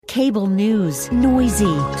Cable news,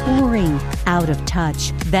 noisy, boring, out of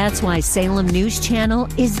touch. That's why Salem News Channel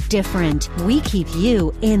is different. We keep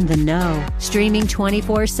you in the know. Streaming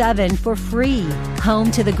 24/7 for free.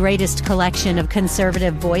 Home to the greatest collection of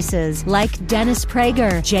conservative voices like Dennis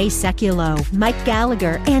Prager, Jay Sekulow, Mike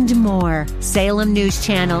Gallagher, and more. Salem News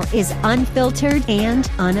Channel is unfiltered and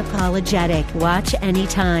unapologetic. Watch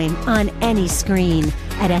anytime, on any screen,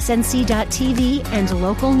 at snc.tv and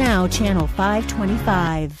Local Now Channel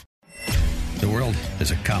 525. The world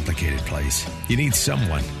is a complicated place. You need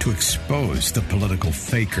someone to expose the political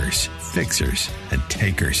fakers, fixers, and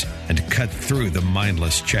takers, and to cut through the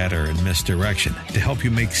mindless chatter and misdirection to help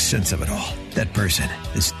you make sense of it all. That person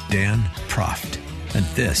is Dan Proft, and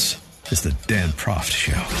this is the Dan Proft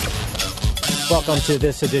Show. Welcome to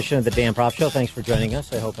this edition of the Dan Proft Show. Thanks for joining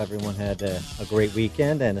us. I hope everyone had a great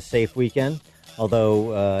weekend and a safe weekend,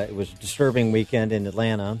 although it was a disturbing weekend in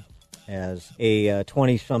Atlanta as a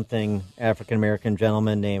 20-something African-American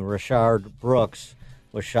gentleman named Rayshard Brooks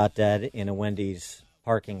was shot dead in a Wendy's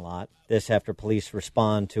parking lot. This after police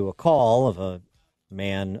respond to a call of a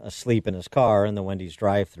man asleep in his car in the Wendy's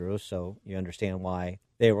drive-thru, so you understand why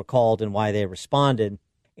they were called and why they responded.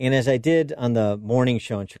 And as I did on the morning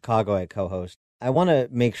show in Chicago I co-host, I want to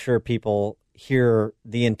make sure people hear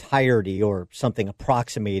the entirety or something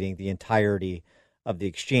approximating the entirety of the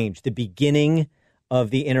exchange, the beginning of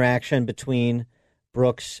the interaction between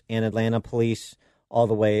Brooks and Atlanta police all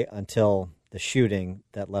the way until the shooting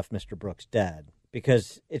that left Mr. Brooks dead.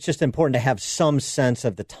 Because it's just important to have some sense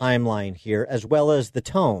of the timeline here as well as the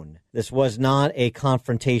tone. This was not a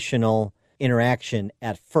confrontational interaction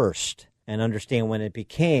at first, and understand when it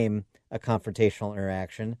became a confrontational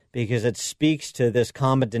interaction, because it speaks to this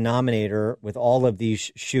common denominator with all of these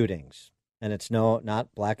shootings. And it's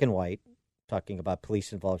not black and white, talking about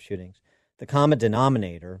police-involved shootings. The common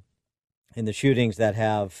denominator in the shootings that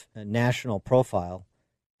have a national profile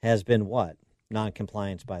has been what?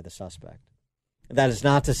 Noncompliance by the suspect. That is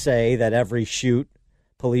not to say that every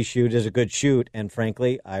police shoot, is a good shoot. And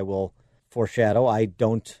frankly, I will foreshadow, I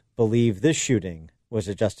don't believe this shooting was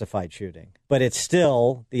a justified shooting. But it's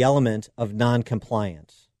still the element of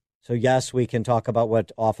noncompliance. So yes, we can talk about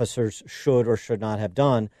what officers should or should not have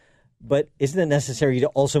done, but isn't it necessary to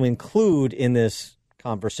also include in this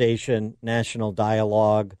conversation, national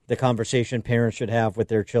dialogue, the conversation parents should have with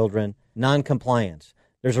their children, noncompliance?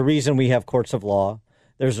 There's a reason we have courts of law.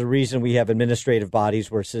 There's a reason we have administrative bodies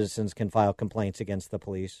where citizens can file complaints against the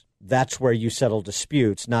police. That's where you settle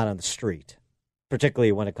disputes, not on the street,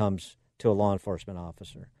 particularly when it comes to a law enforcement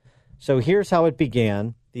officer. So here's how it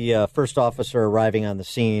began. The first officer arriving on the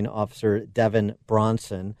scene, Officer Devin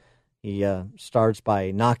Bronson, he starts by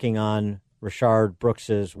knocking on Rayshard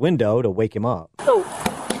Brooks's window to wake him up. Yo,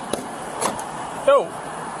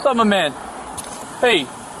 what's up, my man? Hey,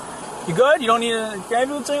 you good? You don't need an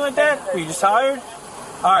ambulance or anything like that? Are you just tired?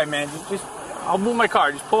 All right, man. Just I'll move my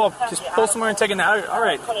car. Just pull up. Just pull somewhere and take it now. All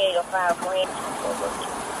right. 2805.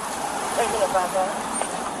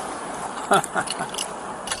 I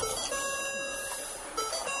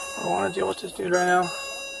don't want to deal with this dude right now.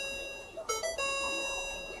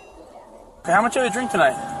 Okay, how much did you drink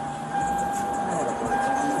tonight?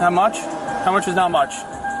 Not much? How much is not much?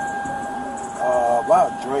 About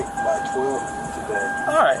a drink, about 12 today.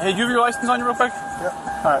 All right. Hey, do you have your license on you real quick? Yep.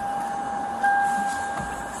 All right.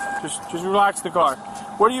 Just relax the car.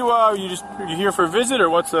 What are you, you here for a visit or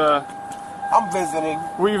what's I'm visiting.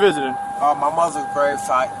 Where are you visiting? My mother's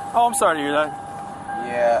gravesite. Oh, I'm sorry to hear that.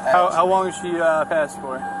 Yeah. How long has she passed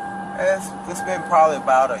for? It's been probably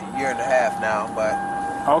about a year and a half now, but...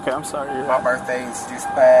 Okay, I'm sorry to hear my that. birthday's just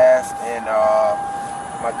passed, and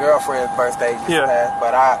my girlfriend's birthday just passed,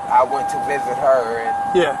 but I went to visit her.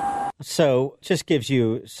 And yeah. So just gives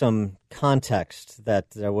you some context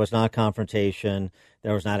that there was not confrontation,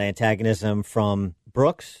 there was not antagonism from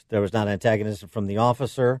Brooks, there was not antagonism from the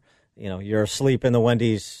officer. You know, you're asleep in the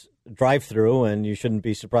Wendy's drive-thru, and you shouldn't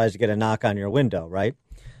be surprised to get a knock on your window, right?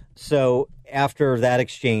 So after that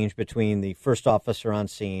exchange between the first officer on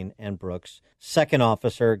scene and Brooks, second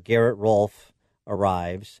officer, Garrett Rolfe,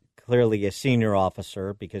 arrives, clearly a senior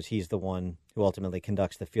officer because he's the one who ultimately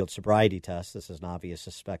conducts the field sobriety test. This is an obvious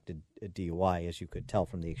suspected DUI, as you could tell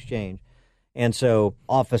from the exchange. And so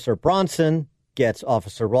Officer Bronson gets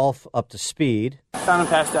Officer Rolfe up to speed. Found him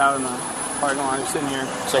passed out in the parking lot. He's sitting here.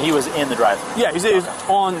 So he was in the drive? Yeah, he's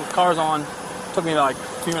on, car's on. Took me like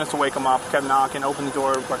 2 minutes to wake him up. Kept knocking, opened the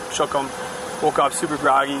door, shook him. Woke up super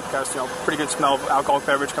groggy. Got pretty good smell of alcoholic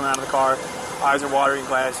beverage coming out of the car. Eyes are watery and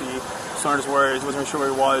glassy. Snorted his words. Wasn't sure where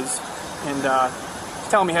he was. And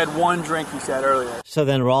telling me he had one drink, he said earlier. So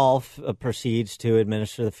then Rolfe proceeds to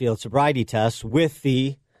administer the field sobriety test with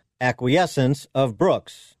the acquiescence of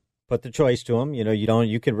Brooks. Put the choice to him.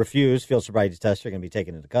 You can refuse field sobriety tests. You're going to be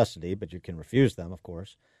taken into custody, but you can refuse them, of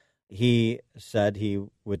course. He said he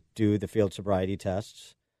would do the field sobriety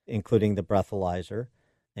tests, including the breathalyzer.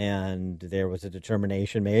 And there was a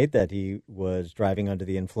determination made that he was driving under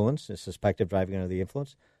the influence, a suspected driving under the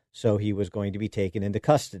influence. So he was going to be taken into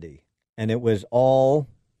custody. And it was all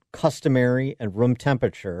customary and room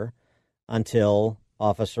temperature until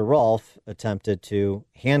Officer Rolfe attempted to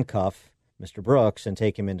handcuff Mr. Brooks and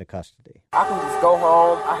take him into custody. I can just go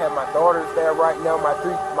home. I have my daughters there right now.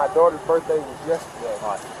 My daughter's birthday was yesterday. All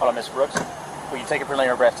right. Hold on, Mr. Brooks. Will you take a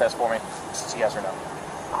preliminary breath test for me? It's yes or no.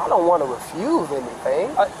 I don't want to refuse anything.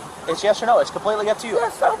 It's yes or no. It's completely up to you.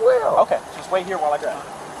 Yes, I will. Okay. Just wait here while I grab.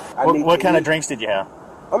 What kind of drinks did you have?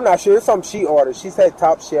 I'm not sure. It's something she ordered. She said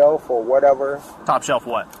top shelf or whatever. Top shelf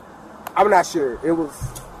what? I'm not sure. It was,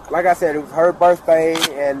 like I said, it was her birthday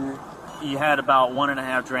and... You had about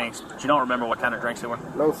 1.5 drinks, but you don't remember what kind of drinks they were?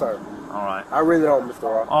 No, sir. All right. I really don't, Mr.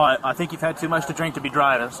 Ross. All right. I think you've had too much to drink to be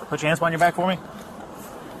driving. So put your hands behind your back for me.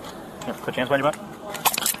 Here, put your hands behind your back.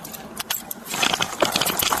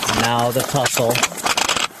 Now the tussle.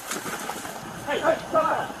 Hey,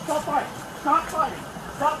 stop fighting. Stop fighting.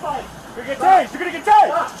 Stop fighting. You're going to get tased. You're going to get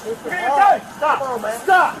tased. You're going to get tased. Stop. Come on, man.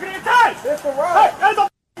 Stop. You're going to get tased. Mr. Ross. Hey, hands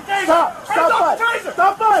off the taser. Stop. Stop fighting.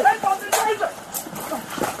 Stop fighting. Hands off the taser.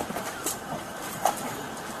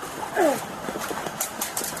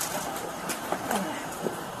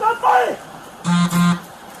 Stop fighting.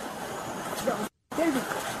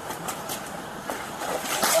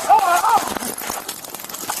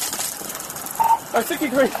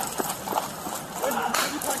 63.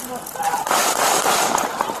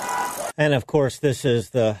 And of course, this is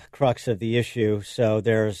the crux of the issue. So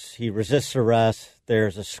he resists arrest.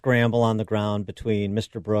 There's a scramble on the ground between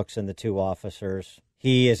Mr. Brooks and the two officers.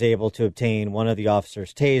 He is able to obtain one of the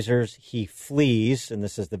officers' tasers. He flees, and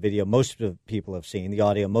this is the video most people have seen, the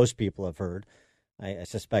audio most people have heard. I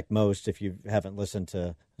suspect most, if you haven't listened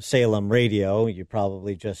to Salem radio, you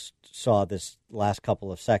probably just saw this last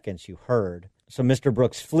couple of seconds you heard. So Mr.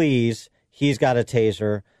 Brooks flees. He's got a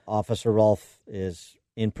taser. Officer Rolfe is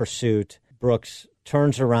in pursuit. Brooks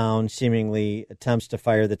turns around, seemingly attempts to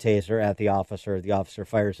fire the taser at the officer. The officer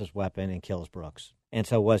fires his weapon and kills Brooks. And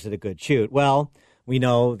so was it a good shoot? Well, we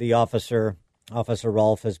know the Officer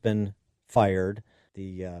Rolfe has been fired.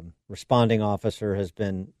 The responding officer has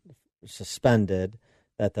been suspended,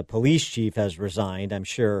 that the police chief has resigned. I'm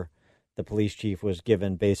sure the police chief was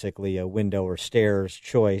given basically a window or stairs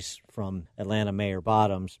choice from Atlanta Mayor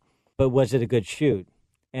Bottoms. But was it a good shoot?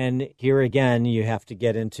 And here again, you have to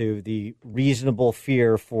get into the reasonable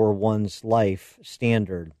fear for one's life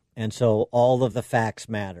standard. And so all of the facts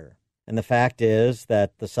matter. And the fact is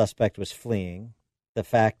that the suspect was fleeing. The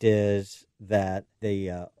fact is that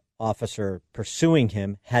the officer pursuing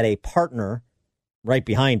him had a partner right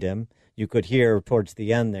behind him. You could hear towards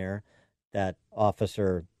the end there that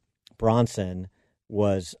Officer Bronson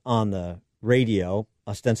was on the radio,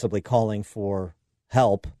 ostensibly calling for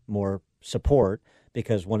help, more support,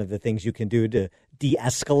 because one of the things you can do to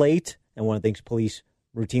de-escalate, and one of the things police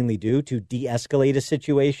routinely do to de-escalate a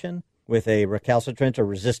situation with a recalcitrant or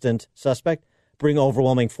resistant suspect, bring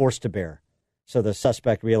overwhelming force to bear. So the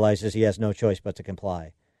suspect realizes he has no choice but to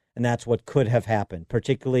comply. And that's what could have happened,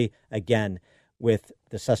 particularly, again, with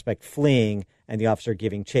the suspect fleeing and the officer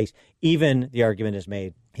giving chase. Even, the argument is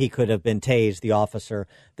made, he could have been tased, the officer,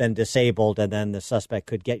 then disabled, and then the suspect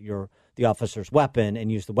could get the officer's weapon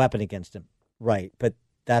and use the weapon against him. Right, but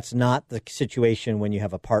that's not the situation when you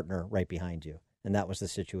have a partner right behind you. And that was the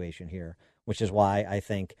situation here, which is why I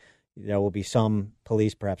think there will be some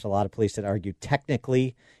police, perhaps a lot of police, that argue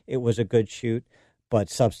technically it was a good shoot, but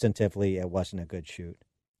substantively it wasn't a good shoot.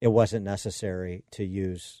 It wasn't necessary to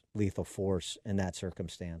use lethal force in that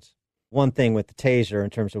circumstance. One thing with the taser in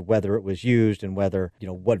terms of whether it was used and whether,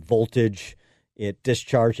 what voltage it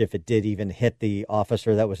discharged, if it did even hit the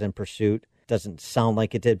officer that was in pursuit, doesn't sound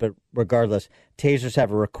like it did, but regardless, tasers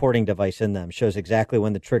have a recording device in them. It shows exactly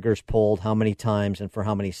when the trigger's pulled, how many times, and for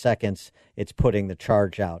how many seconds it's putting the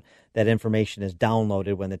charge out. That information is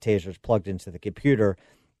downloaded when the taser is plugged into the computer.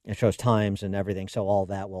 It shows times and everything, so all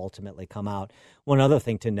that will ultimately come out. One other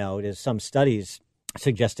thing to note is some studies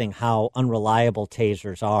suggesting how unreliable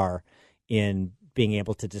tasers are in being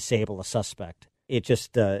able to disable a suspect. It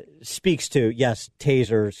just speaks to, yes,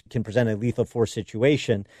 tasers can present a lethal force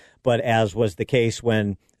situation, but as was the case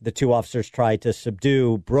when the two officers tried to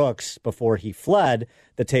subdue Brooks before he fled,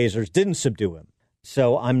 the tasers didn't subdue him.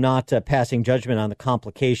 So I'm not passing judgment on the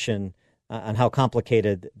complication, on how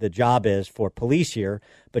complicated the job is for police here,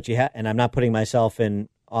 but and I'm not putting myself in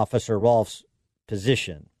Officer Rolfe's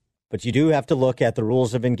position. But you do have to look at the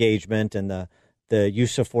rules of engagement and the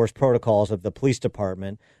use of force protocols of the police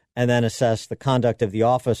department, and then assess the conduct of the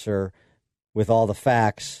officer with all the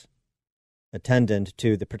facts attendant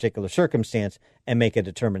to the particular circumstance and make a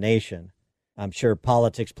determination. I'm sure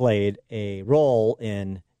politics played a role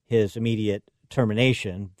in his immediate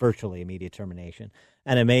termination, virtually immediate termination,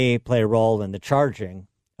 and it may play a role in the charging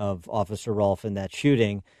of Officer Rolfe in that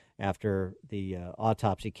shooting after the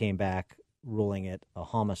autopsy came back ruling it a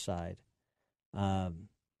homicide.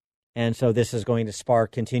 And so this is going to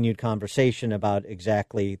spark continued conversation about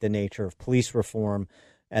exactly the nature of police reform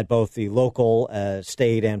at both the local,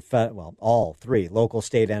 state, and all three, local,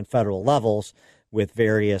 state, and federal levels, with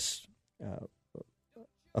various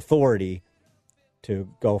authority to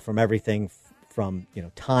go from everything from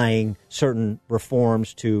tying certain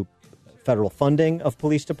reforms to federal funding of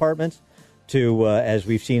police departments to, as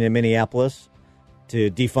we've seen in Minneapolis, to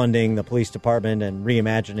defunding the police department and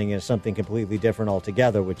reimagining it as something completely different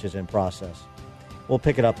altogether, which is in process. We'll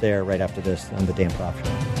pick it up there right after this on the Dan Proft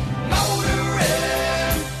Show.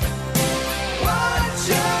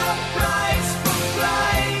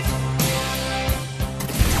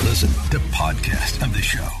 Listen to podcast of the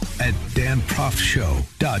show at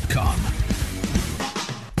danproftshow.com.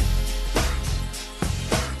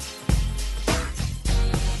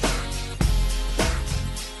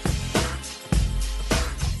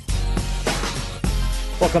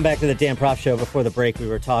 Welcome back to the Dan Proft Show. Before the break, we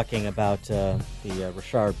were talking about the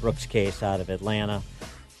Rayshard Brooks case out of Atlanta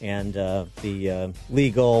and the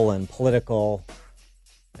legal and political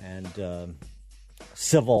and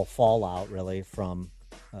civil fallout, really, from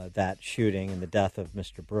that shooting and the death of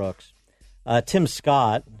Mr. Brooks. Tim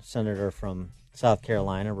Scott, senator from South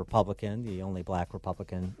Carolina, Republican, the only black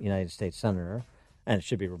Republican United States senator, and it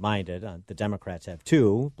should be reminded, the Democrats have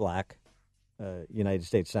two black United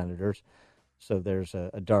States senators, so there's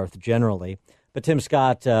a dearth generally. But Tim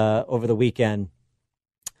Scott, over the weekend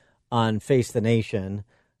on Face the Nation,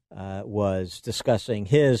 was discussing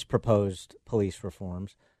his proposed police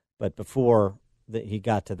reforms. But before he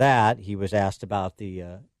got to that, he was asked about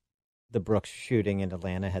the Brooks shooting in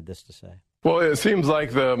Atlanta. Had this to say. Well, it seems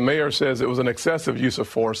like the mayor says it was an excessive use of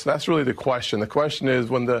force. That's really the question. The question is,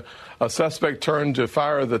 when the suspect turned to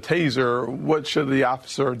fire the taser, what should the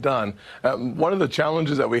officer have done? One of the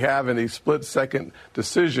challenges that we have in these split-second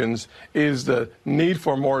decisions is the need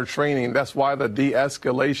for more training. That's why the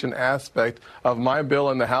de-escalation aspect of my bill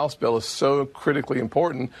and the House bill is so critically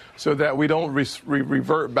important, so that we don't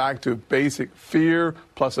revert back to basic fear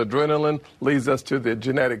plus adrenaline leads us to the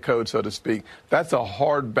genetic code, so to speak. That's a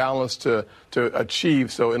hard balance to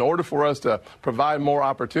achieve. So in order for us to provide more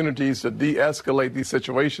opportunities to de-escalate these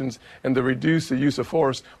situations and to reduce the use of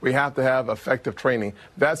force, we have to have effective training.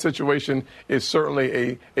 That situation is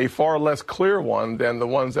certainly a far less clear one than the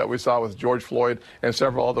ones that we saw with George Floyd and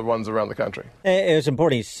several other ones around the country. It was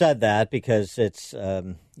important you said that because it's,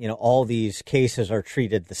 all these cases are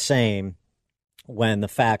treated the same when the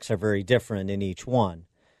facts are very different in each one.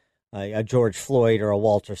 A George Floyd or a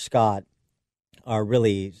Walter Scott are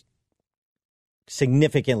really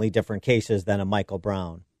significantly different cases than a Michael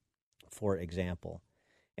Brown, for example.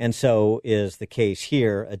 And so is the case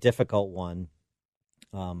here a difficult one.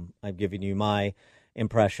 I've given you my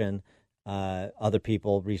impression. Other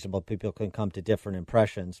people, reasonable people, can come to different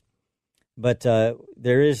impressions. But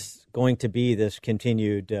there is going to be this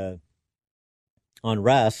continued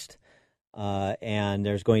unrest, and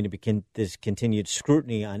there's going to be this continued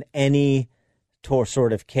scrutiny on any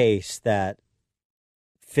sort of case that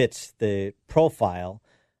fits the profile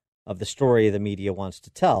of the story the media wants to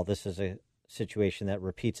tell. This is a situation that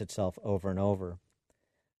repeats itself over and over.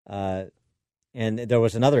 And there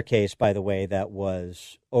was another case, by the way, that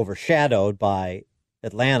was overshadowed by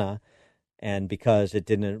Atlanta, and because it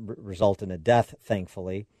didn't result in a death,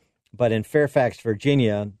 thankfully. But in Fairfax,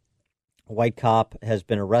 Virginia, a white cop has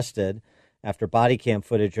been arrested after body cam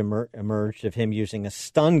footage emerged of him using a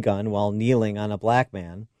stun gun while kneeling on a black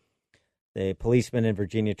man. The policeman in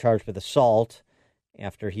Virginia charged with assault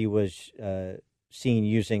after he was seen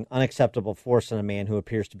using unacceptable force on a man who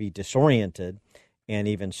appears to be disoriented and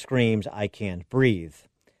even screams, "I can't breathe."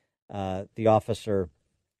 The officer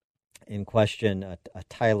in question,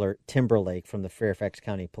 Tyler Timberlake from the Fairfax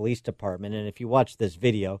County Police Department. And if you watch this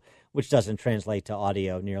video, which doesn't translate to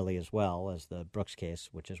audio nearly as well as the Brooks case,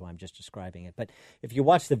 which is why I'm just describing it. But if you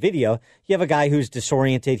watch the video, you have a guy who's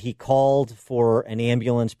disoriented. He called for an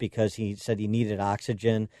ambulance because he said he needed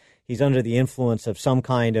oxygen. He's under the influence of some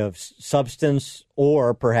kind of substance,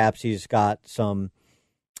 or perhaps he's got some,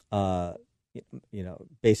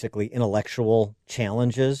 basically intellectual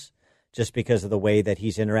challenges. just because of the way that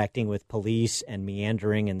he's interacting with police and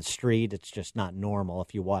meandering in the street. It's just not normal.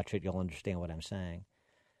 If you watch it, you'll understand what I'm saying.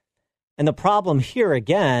 And the problem here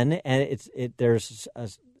again, and there's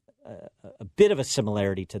a bit of a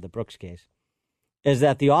similarity to the Brooks case, is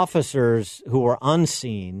that the officers who were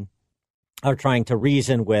unseen are trying to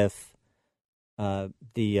reason with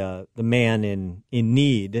the man in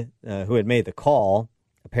need who had made the call,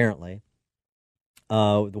 apparently.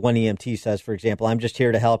 The one EMT says, for example, I'm just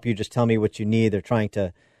here to help you. Just tell me what you need. They're trying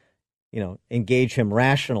to, engage him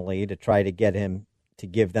rationally to try to get him to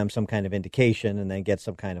give them some kind of indication and then get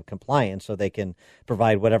some kind of compliance so they can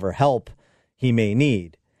provide whatever help he may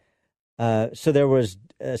need. So there was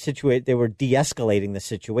a situation, they were de-escalating the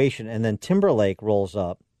situation, and then Timberlake rolls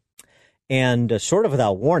up and sort of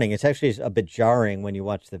without warning, it's actually a bit jarring when you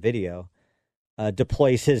watch the video,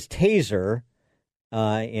 deploys his taser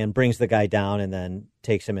and brings the guy down and then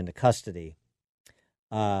takes him into custody.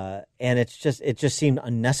 And it just seemed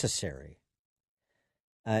unnecessary.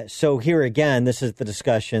 So here again, this is the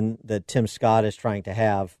discussion that Tim Scott is trying to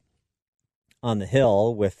have on the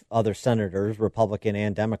Hill with other senators, Republican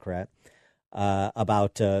and Democrat,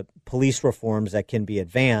 about police reforms that can be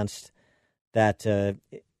advanced that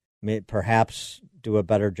may perhaps do a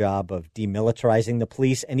better job of demilitarizing the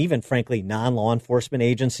police and even, frankly, non-law enforcement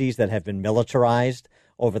agencies that have been militarized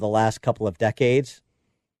over the last couple of decades,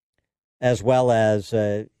 as well as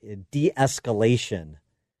de-escalation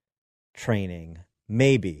training.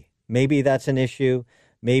 Maybe that's an issue.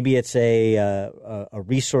 Maybe it's a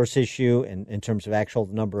resource issue in terms of actual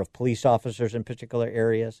number of police officers in particular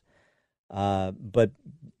areas. But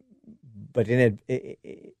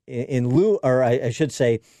in lieu, or I should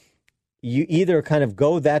say, you either kind of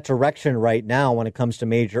go that direction right now when it comes to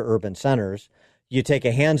major urban centers. You take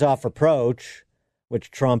a hands-off approach,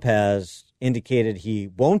 which Trump has indicated he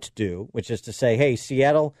won't do, which is to say, hey,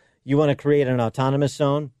 Seattle, you want to create an autonomous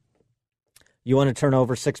zone? You want to turn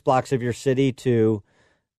over 6 blocks of your city to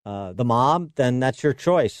the mob? Then that's your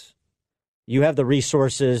choice. You have the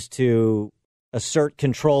resources to assert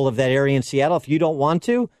control of that area in Seattle. If you don't want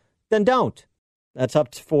to, then don't. That's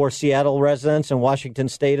up for Seattle residents and Washington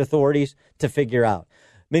state authorities to figure out.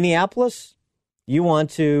 Minneapolis, you want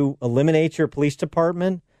to eliminate your police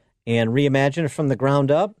department and reimagine it from the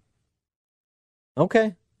ground up?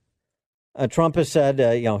 Okay. Trump has said,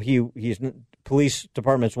 he's police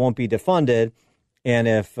departments won't be defunded, and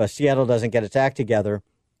if Seattle doesn't get its act together,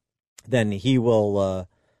 then he will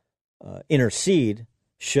intercede.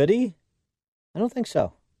 Should he? I don't think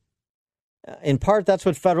so. In part, that's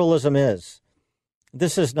what federalism is.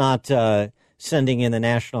 This is not sending in the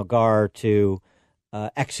National Guard to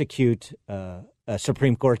execute a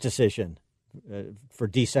Supreme Court decision for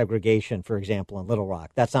desegregation, for example, in Little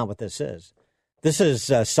Rock. That's not what this is. This is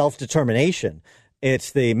self-determination.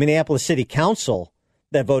 It's the Minneapolis City Council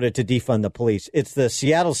that voted to defund the police. It's the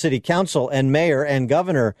Seattle City Council and mayor and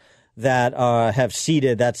governor that have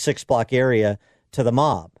ceded that 6-block area to the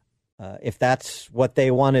mob. If that's what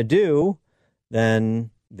they want to do, then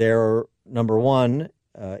they're, number one,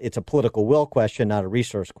 it's a political will question, not a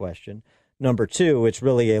resource question. Number two, it's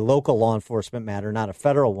really a local law enforcement matter, not a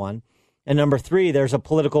federal one. And number three, there's a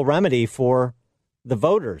political remedy for the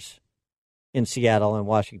voters in Seattle and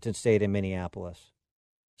Washington State and Minneapolis.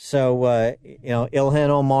 So, Ilhan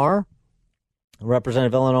Omar,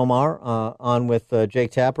 Representative Ilhan Omar, on with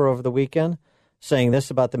Jake Tapper over the weekend, saying this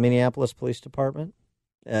about the Minneapolis Police Department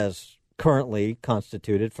as currently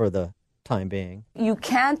constituted for the time being. You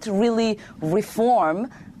can't really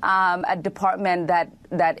reform a department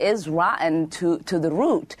that is rotten to the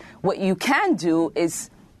root. What you can do is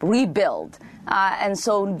rebuild. And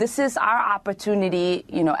so this is our opportunity,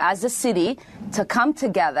 as a city to come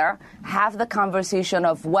together, have the conversation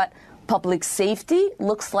of what public safety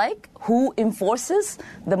looks like, who enforces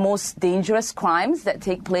the most dangerous crimes that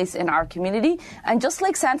take place in our community. And just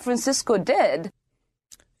like San Francisco did.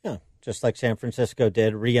 Yeah, just like San Francisco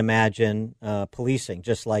did, reimagine policing,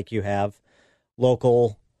 just like you have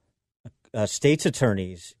local state's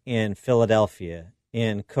attorneys in Philadelphia,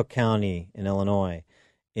 in Cook County, in Illinois,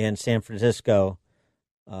 in San Francisco,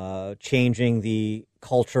 changing the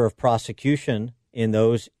culture of prosecution in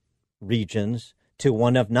those regions to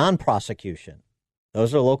one of non-prosecution.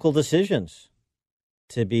 Those are local decisions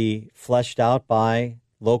to be fleshed out by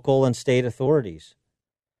local and state authorities.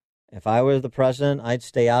 If I were the president, I'd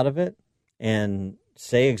stay out of it and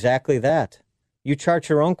say exactly that. You chart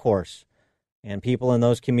your own course, and people in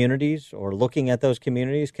those communities or looking at those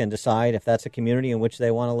communities can decide if that's a community in which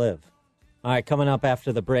they want to live. All right, coming up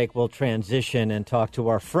after the break, we'll transition and talk to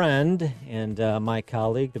our friend and my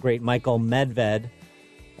colleague, the great Michael Medved,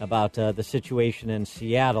 about the situation in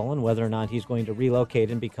Seattle and whether or not he's going to relocate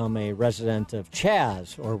and become a resident of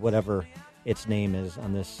Chaz, or whatever its name is,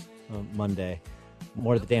 on this Monday.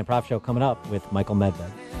 More of the Dan Proft Show coming up with Michael Medved.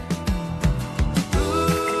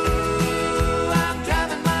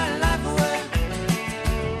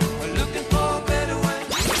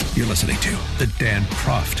 You're listening to The Dan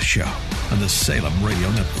Proft Show on the Salem Radio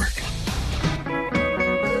Network.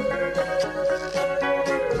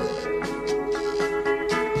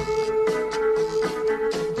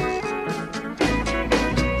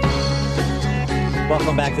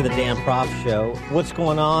 Welcome back to the Dan Proft Show. What's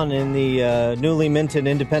going on in the newly minted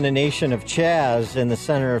independent nation of Chaz in the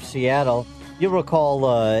center of Seattle? You'll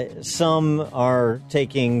recall some are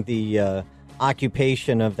taking the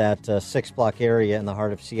occupation of that 6-block area in the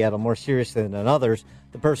heart of Seattle more seriously than others.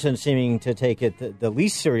 The person seeming to take it the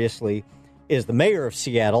least seriously is the mayor of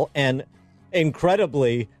Seattle, and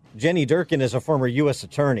incredibly, Jenny Durkan is a former U.S.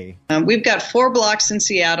 attorney. We've got 4 blocks in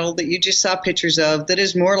Seattle that you just saw pictures of that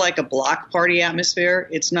is more like a block party atmosphere.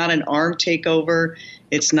 It's not an armed takeover.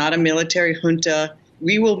 It's not a military junta.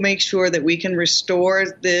 We will make sure that we can restore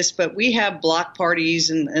this, but we have block parties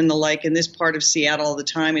and the like in this part of Seattle all the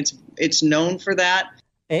time. It's known for that.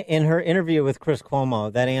 In her interview with Chris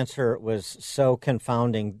Cuomo, that answer was so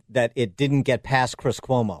confounding that it didn't get past Chris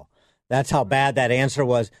Cuomo. That's how bad that answer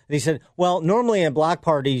was. And he said, well, normally in block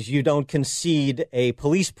parties, you don't concede a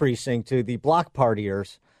police precinct to the block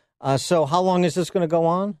partiers. So how long is this going to go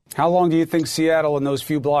on? How long do you think Seattle in those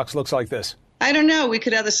few blocks looks like this? I don't know. We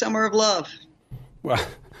could have the summer of love. Well,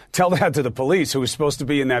 tell that to the police, who is supposed to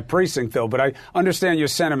be in that precinct, though. But I understand your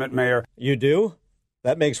sentiment, Mayor. You do?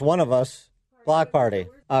 That makes one of us. Block party.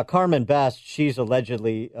 Carmen Best, she's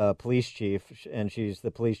allegedly police chief, and she's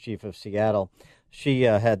the police chief of Seattle. She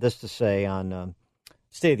had this to say on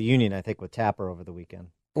State of the Union, I think, with Tapper over the weekend.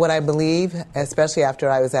 What I believe, especially after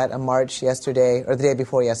I was at a march yesterday, or the day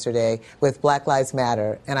before yesterday, with Black Lives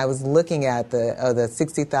Matter, and I was looking at the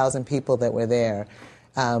 60,000 people that were there,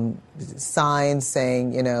 signs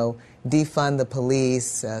saying, defund the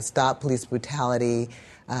police, stop police brutality,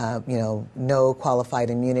 no qualified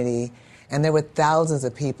immunity. And there were thousands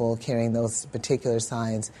of people carrying those particular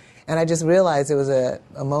signs. And I just realized it was a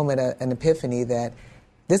moment, an epiphany, that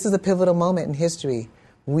this is a pivotal moment in history.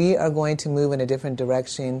 We are going to move in a different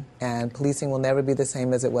direction, and policing will never be the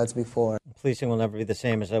same as it was before. Policing will never be the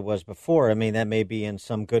same as it was before. I mean, that may be in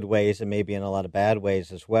some good ways and maybe in a lot of bad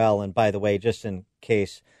ways as well. And by the way, just in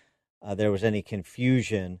case there was any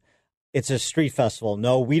confusion, it's a street festival.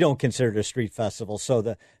 No, we don't consider it a street festival. So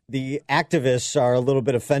the activists are a little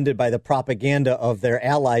bit offended by the propaganda of their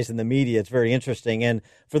allies in the media. It's very interesting. And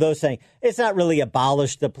for those saying it's not really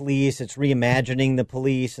abolish the police, it's reimagining the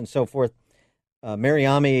police and so forth,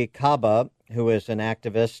 Mariami Kaba, who is an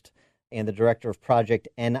activist and the director of Project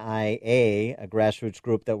NIA, a grassroots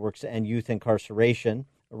group that works to end youth incarceration,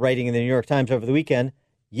 writing in the New York Times over the weekend,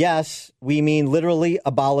 yes, we mean literally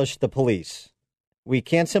abolish the police. We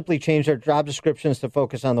can't simply change our job descriptions to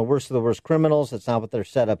focus on the worst of the worst criminals. That's not what they're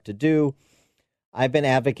set up to do. I've been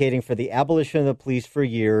advocating for the abolition of the police for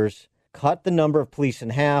years. Cut the number of police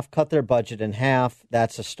in half, cut their budget in half.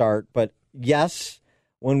 That's a start. But yes,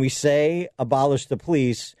 when we say abolish the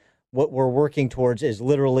police, what we're working towards is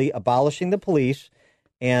literally abolishing the police.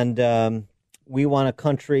 And we want a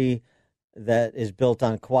country that is built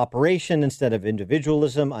on cooperation instead of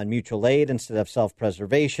individualism, on mutual aid instead of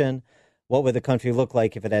self-preservation. What would the country look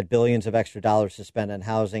like if it had billions of extra dollars to spend on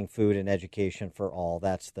housing, food, and education for all?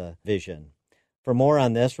 That's the vision. For more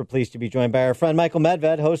on this, we're pleased to be joined by our friend Michael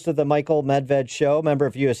Medved, host of the Michael Medved Show, member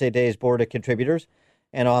of USA Today's Board of Contributors,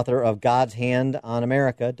 and author of God's Hand on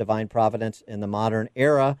America, Divine Providence in the Modern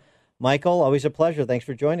Era. Michael, always a pleasure. Thanks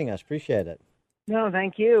for joining us. Appreciate it. No,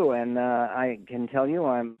 thank you. And I can tell you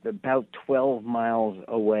I'm about 12 miles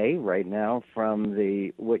away right now from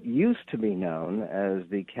what used to be known as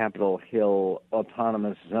the Capitol Hill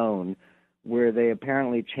Autonomous Zone, where they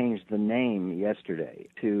apparently changed the name yesterday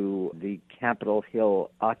to the Capitol Hill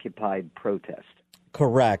Occupied Protest.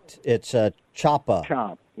 Correct. It's CHOPA.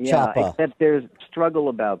 CHOP. Yeah, CHOPA. Except there's struggle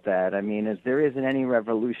about that. I mean, as there is in any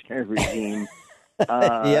revolutionary regime,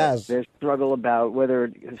 yes. There's struggle about whether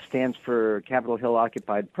it stands for Capitol Hill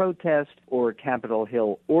Occupied Protest or Capitol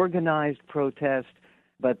Hill Organized Protest.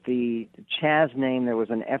 But the Chaz name, there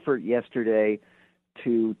was an effort yesterday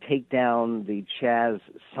to take down the Chaz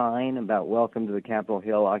sign about welcome to the Capitol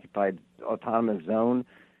Hill Occupied Autonomous Zone,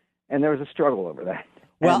 and there was a struggle over that.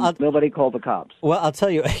 Well, nobody called the cops. Well, I'll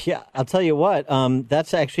tell you what.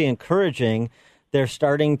 That's actually encouraging. They're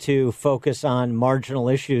starting to focus on marginal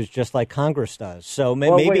issues just like Congress does. So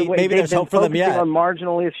maybe there's hope for them yet. On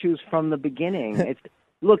marginal issues from the beginning.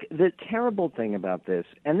 Look, the terrible thing about this,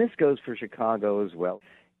 and this goes for Chicago as well,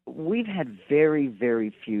 we've had very,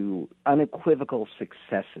 very few unequivocal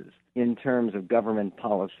successes in terms of government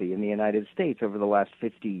policy in the United States over the last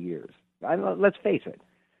 50 years. Let's face it.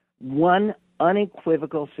 One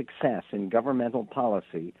unequivocal success in governmental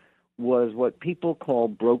policy was what people call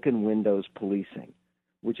broken windows policing,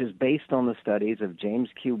 which is based on the studies of James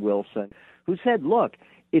Q. Wilson, who said, look,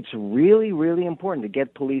 it's really, really important to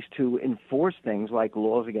get police to enforce things like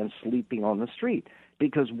laws against sleeping on the street,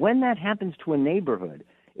 because when that happens to a neighborhood,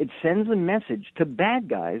 it sends a message to bad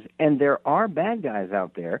guys, and there are bad guys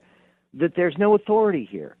out there, that there's no authority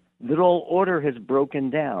here, that all order has broken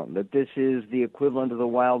down, that this is the equivalent of the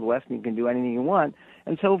Wild West and you can do anything you want.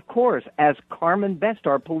 And so, of course, as Carmen Best,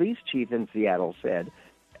 our police chief in Seattle, said,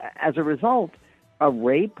 as a result, a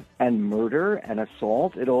rape and murder and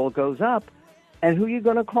assault, it all goes up. And who are you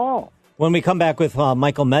going to call? When we come back with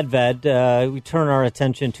Michael Medved, we turn our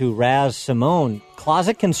attention to Raz Simone.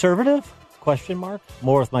 Closet conservative? Question mark.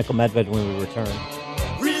 More with Michael Medved when we return.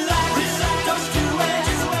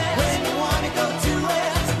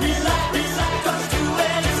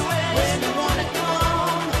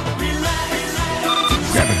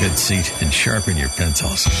 Grab a good seat and sharpen your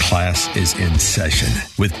pencils. Class is in session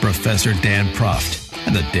with Professor Dan Proft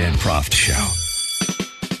and the Dan Proft Show.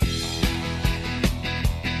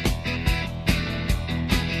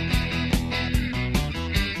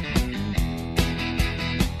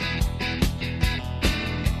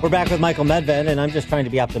 We're back with Michael Medved, and I'm just trying to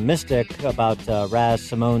be optimistic about Raz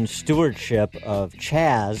Simone's stewardship of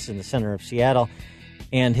Chaz in the center of Seattle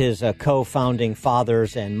and his co-founding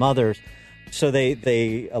fathers and mothers. So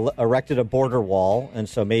they erected a border wall, and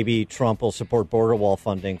so maybe Trump will support border wall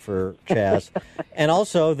funding for Chaz. And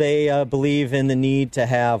also they believe in the need to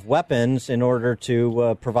have weapons in order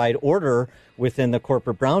to provide order within the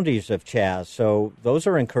corporate boundaries of Chaz. So those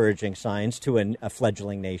are encouraging signs to a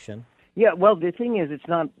fledgling nation. Yeah, well, the thing is, it's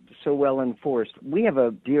not so well enforced. We have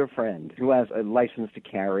a dear friend who has a license to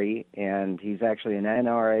carry, and he's actually an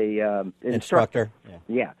NRA instructor.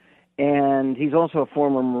 Yeah. And he's also a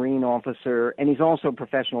former Marine officer, and he's also a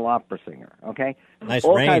professional opera singer, okay? Nice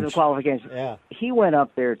All range. kinds of qualifications. Yeah. He went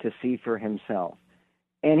up there to see for himself.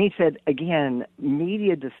 And he said, again,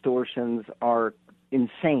 media distortions are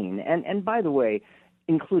insane. And by the way,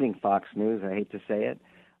 including Fox News, I hate to say it,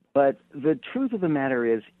 but the truth of the matter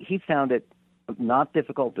is he found it not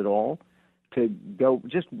difficult at all to go,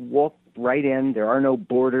 just walk right in. There are no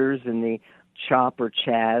borders in the CHOP or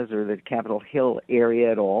Chaz or the Capitol Hill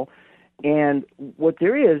area at all. And what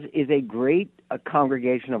there is a great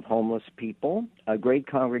congregation of homeless people, a great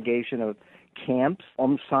congregation of camps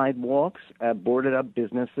on sidewalks, boarded up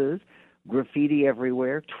businesses, graffiti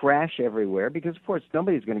everywhere, trash everywhere, because, of course,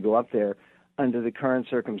 nobody's going to go up there under the current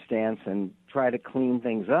circumstance and try to clean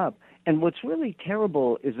things up. And what's really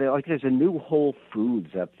terrible is that, like, there's a new Whole Foods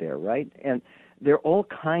up there, right? And there are all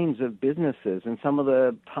kinds of businesses and some of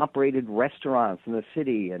the top-rated restaurants in the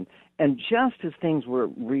city. And just as things were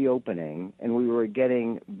reopening and we were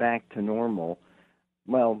getting back to normal,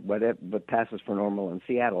 well, what passes for normal in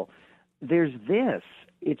Seattle, there's this.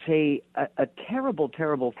 It's a terrible,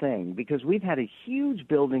 terrible thing because we've had a huge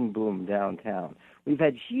building boom downtown. We've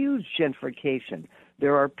had huge gentrification.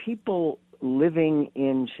 There are people living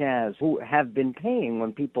in Chaz who have been paying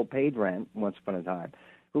when people paid rent once upon a time,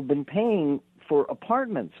 who've been paying for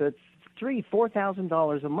apartments at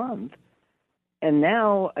 $3,000-$4,000 a month. And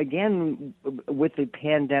now, again, with the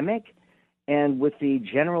pandemic and with the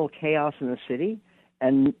general chaos in the city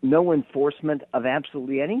and no enforcement of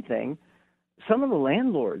absolutely anything, some of the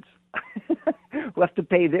landlords who have to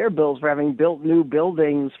pay their bills for having built new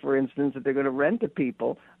buildings, for instance, that they're going to rent to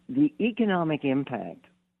people, the economic impact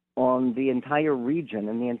on the entire region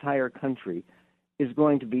and the entire country is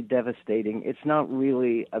going to be devastating. It's not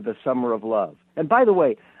really the summer of love. And by the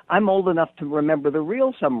way, I'm old enough to remember the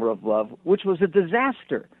real summer of love, which was a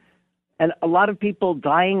disaster. And a lot of people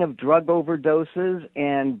dying of drug overdoses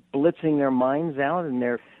and blitzing their minds out and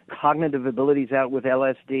their cognitive abilities out with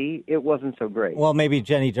LSD. It wasn't so great. Well, maybe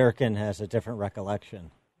Jenny Durkin has a different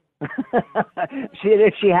recollection.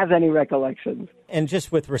 If she has any recollections. And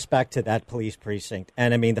just with respect to that police precinct,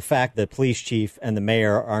 and I mean, the fact that the police chief and the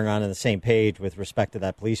mayor are not on the same page with respect to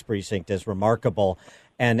that police precinct is remarkable.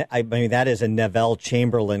 And I mean, that is a Neville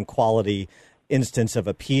Chamberlain quality instance of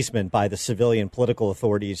appeasement by the civilian political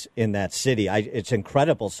authorities in that city. It's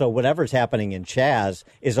incredible. So whatever's happening in Chaz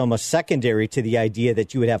is almost secondary to the idea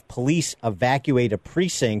that you would have police evacuate a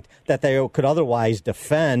precinct that they could otherwise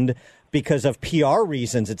defend because of PR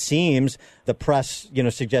reasons. It seems the press,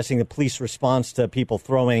 suggesting the police response to people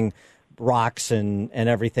throwing rocks and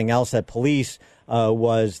everything else at police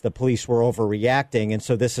was the police were overreacting. And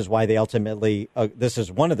so this is why they ultimately, this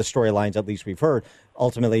is one of the storylines, at least we've heard,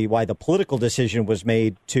 ultimately why the political decision was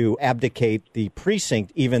made to abdicate the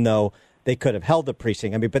precinct, even though they could have held the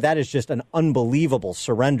precinct. I mean, but that is just an unbelievable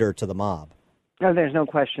surrender to the mob. No, there's no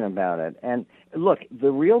question about it. And look,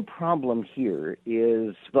 the real problem here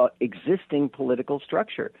is the existing political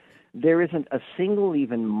structure. There isn't a single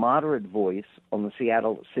even moderate voice on the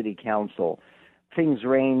Seattle City Council. Things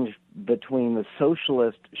range between the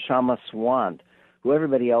socialist Shama Swant, who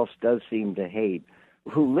everybody else does seem to hate,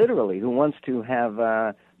 who wants to have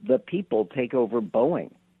the people take over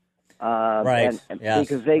Boeing. Right.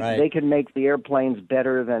 Because they can make the airplanes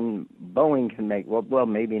better than Boeing can make. Well,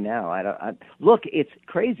 maybe now. Look, it's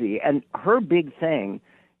crazy. And her big thing,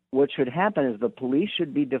 what should happen is the police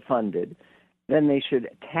should be defunded. Then they should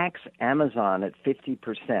tax Amazon at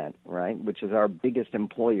 50%, right, which is our biggest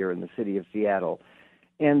employer in the city of Seattle.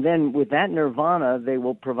 And then with that nirvana, they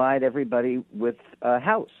will provide everybody with a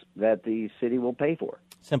house that the city will pay for.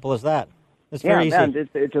 Simple as that. It's very easy. Man,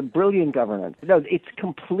 it's a brilliant governance. No, it's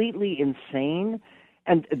completely insane.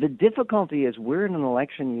 And the difficulty is we're in an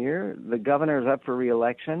election year. The governor is up for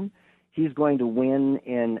re-election. He's going to win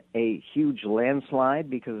in a huge landslide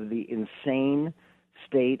because of the insane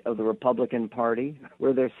state of the Republican Party,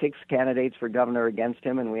 where there's 6 candidates for governor against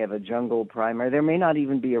him, and we have a jungle primary. There may not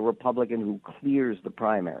even be a Republican who clears the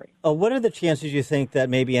primary. What are the chances you think that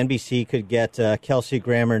maybe NBC could get Kelsey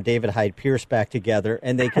Grammer and David Hyde Pierce back together,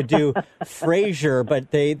 and they could do Frasier, but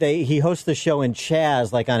he hosts the show in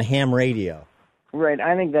Chaz, like on ham radio? Right.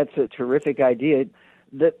 I think that's a terrific idea.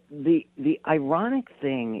 The ironic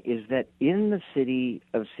thing is that in the city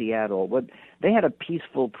of Seattle, they had a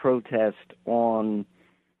peaceful protest on,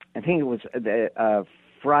 I think it was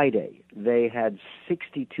Friday. They had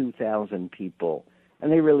 62,000 people,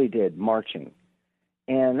 and they really did, marching.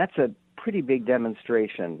 And that's a pretty big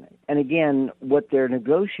demonstration. And again, what they're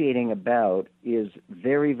negotiating about is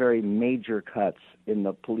very, very major cuts in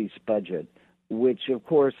the police budget, which, of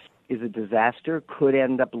course, is a disaster, could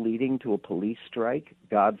end up leading to a police strike,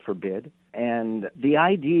 God forbid. And the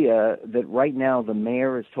idea that right now the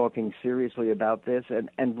mayor is talking seriously about this,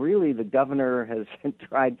 and really the governor has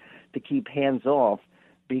tried to keep hands off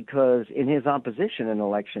because in his opposition in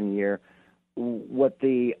election year, what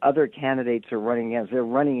the other candidates are running against, they're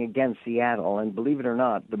running against Seattle. And believe it or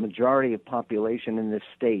not, the majority of population in this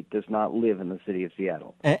state does not live in the city of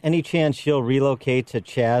Seattle. Any chance she'll relocate to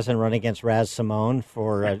Chaz and run against Raz Simone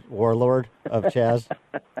for warlord of Chaz?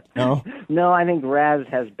 No? No, I think Raz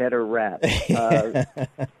has better rap.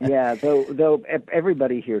 Yeah, though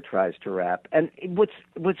everybody here tries to rap. And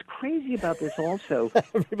what's crazy about this also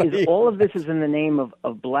is all of this is in the name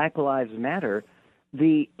of Black Lives Matter.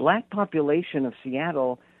 The black population of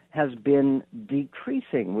Seattle has been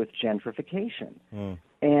decreasing with gentrification.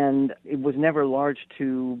 And it was never large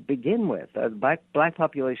to begin with. The black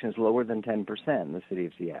population is lower than 10% in the city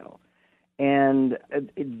of Seattle. And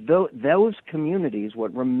those communities,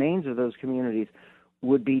 what remains of those communities,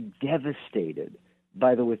 would be devastated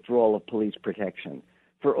by the withdrawal of police protection.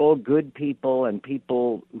 For all good people and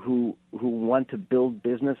people who want to build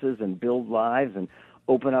businesses and build lives and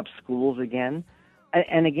open up schools again.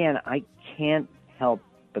 And again, I can't help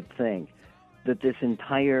but think that this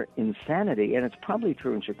entire insanity, and it's probably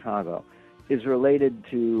true in Chicago, is related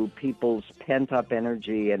to people's pent-up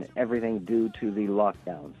energy and everything due to the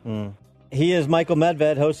lockdowns. He is Michael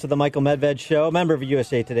Medved, host of The Michael Medved Show, member of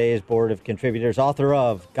USA Today's Board of Contributors, author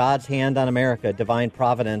of God's Hand on America, Divine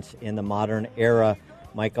Providence in the Modern Era.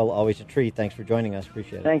 Michael, always a treat. Thanks for joining us.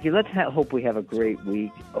 Appreciate it. Thank you. Let's hope we have a great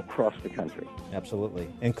week across the country. Absolutely.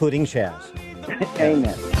 Including Chaz.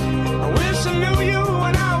 Amen. I wish I knew you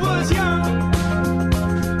when I was young.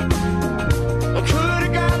 I could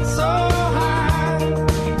have got so high.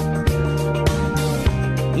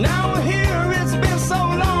 Now we're here, it's been so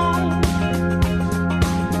long.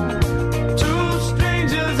 Two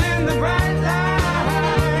strangers in the bright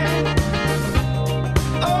light.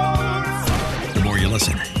 Oh. The more you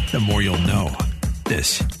listen, the more you'll know.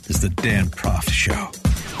 This is the Dan Proft Show.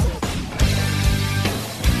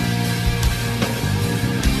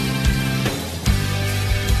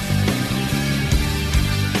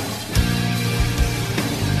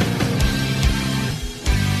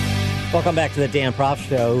 Welcome back to the Dan Proft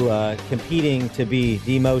Show, competing to be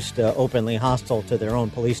the most openly hostile to their own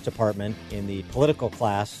police department in the political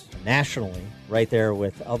class nationally, right there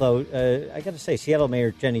with, although I got to say, Seattle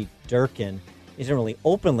Mayor Jenny Durkin isn't really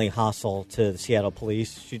openly hostile to the Seattle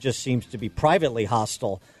police. She just seems to be privately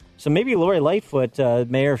hostile. So maybe Lori Lightfoot,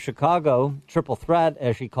 mayor of Chicago, triple threat,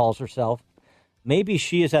 as she calls herself, maybe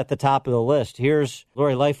she is at the top of the list. Here's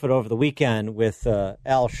Lori Lightfoot over the weekend with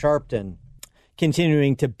Al Sharpton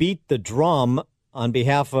continuing to beat the drum on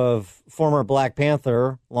behalf of former Black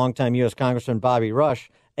Panther, longtime U.S. Congressman Bobby Rush,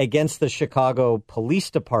 against the Chicago Police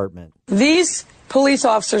Department. These police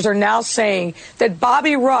officers are now saying that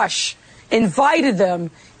Bobby Rush invited them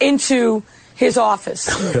into his office.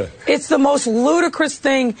 It's the most ludicrous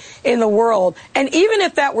thing in the world. And even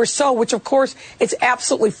if that were so, which of course it's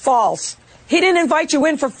absolutely false, he didn't invite you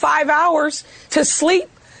in for 5 hours to sleep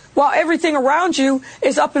while everything around you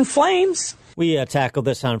is up in flames. We tackled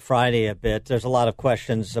this on Friday a bit. There's a lot of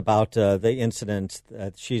questions about the incident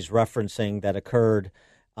that she's referencing that occurred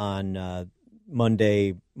on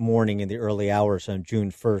Monday morning in the early hours on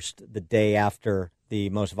June 1st, the day after the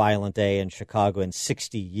most violent day in Chicago in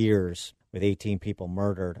 60 years, with 18 people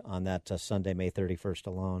murdered on that Sunday, May 31st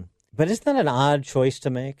alone. But isn't that an odd choice to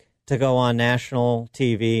make, to go on national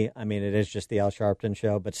TV? I mean, it is just the Al Sharpton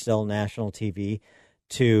show, but still national TV,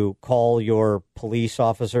 to call your police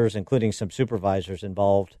officers, including some supervisors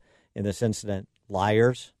involved in this incident,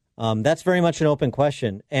 liars? That's very much an open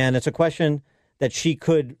question. And it's a question that she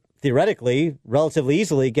could theoretically, relatively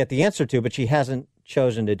easily get the answer to, but she hasn't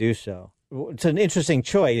chosen to do so. It's an interesting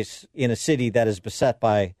choice in a city that is beset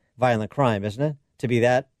by violent crime, isn't it? To be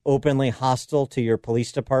that openly hostile to your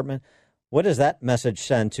police department. What does that message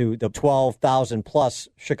send to the 12,000 plus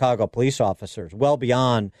Chicago police officers, well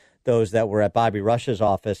beyond those that were at Bobby Rush's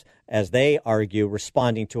office, as they argue,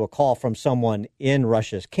 responding to a call from someone in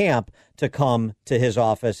Rush's camp to come to his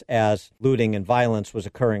office as looting and violence was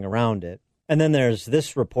occurring around it? And then there's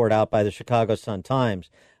this report out by the Chicago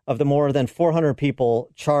Sun-Times of the more than 400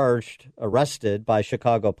 people arrested by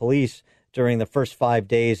Chicago police during the first 5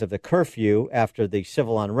 days of the curfew after the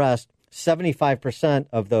civil unrest. 75%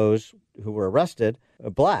 of those who were arrested are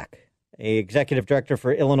black. An executive director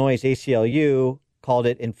for Illinois' ACLU called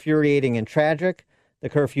it infuriating and tragic. The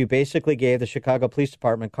curfew basically gave the Chicago Police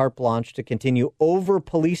Department carte blanche to continue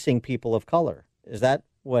over-policing people of color. Is that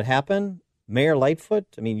what happened? Mayor Lightfoot,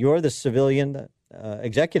 I mean, you're the civilian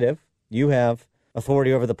executive. You have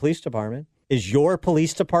authority over the police department. Is your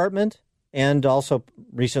police department, and also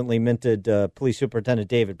recently minted Police Superintendent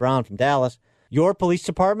David Brown from Dallas, your police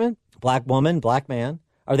department, black woman, black man,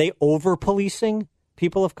 are they over-policing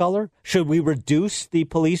people of color? Should we reduce the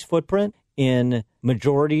police footprint in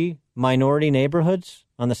majority-minority neighborhoods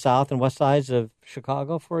on the south and west sides of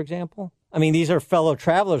Chicago, for example? I mean, these are fellow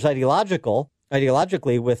travelers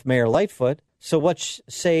ideologically with Mayor Lightfoot. So what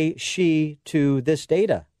say she to this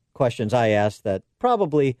data? Questions I asked that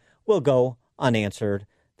probably will go unanswered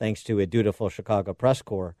thanks to a dutiful Chicago press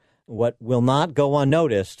corps. What will not go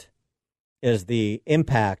unnoticed is the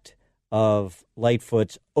impact of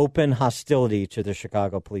Lightfoot's open hostility to the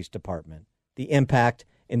Chicago Police Department. The impact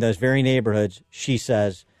in those very neighborhoods, she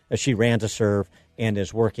says, as she ran to serve and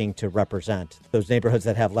is working to represent. Those neighborhoods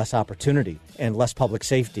that have less opportunity and less public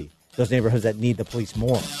safety. Those neighborhoods that need the police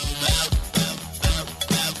more.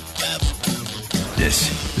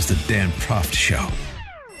 This is the Dan Proft Show.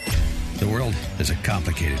 The world is a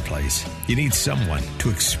complicated place. You need someone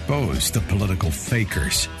to expose the political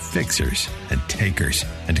fakers, fixers, and takers,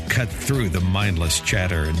 and to cut through the mindless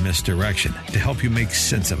chatter and misdirection to help you make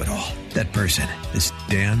sense of it all. That person is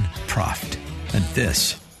Dan Proft, and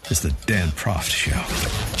this is the Dan Proft Show.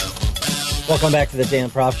 Welcome back to the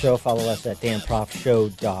Dan Proft Show. Follow us at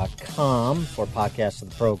danproftshow.com for podcasts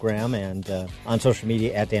of the program, and on social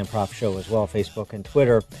media at Dan Proft Show as well, Facebook and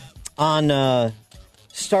Twitter. On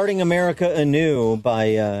starting America anew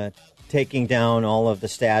by taking down all of the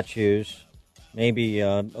statues, maybe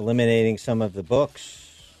eliminating some of the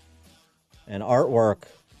books and artwork.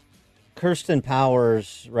 Kirsten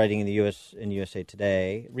Powers, writing in USA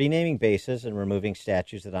Today, renaming bases and removing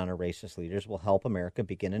statues that honor racist leaders will help America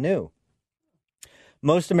begin anew.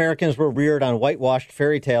 Most Americans were reared on whitewashed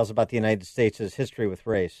fairy tales about the United States' history with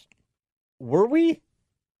race. Were we?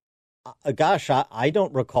 Gosh, I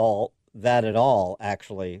don't recall that at all,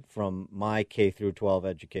 actually, from my K through 12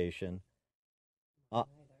 education.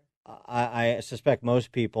 I suspect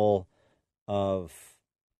most people of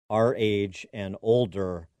our age and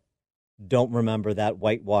older don't remember that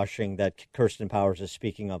whitewashing that Kirsten Powers is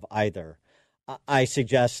speaking of either. I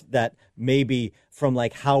suggest that maybe from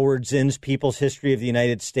like Howard Zinn's People's History of the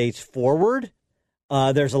United States forward,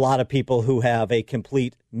 there's a lot of people who have a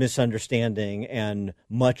complete misunderstanding and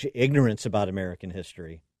much ignorance about American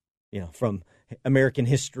history. You know, from American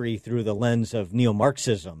history through the lens of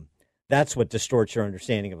neo-Marxism. That's what distorts your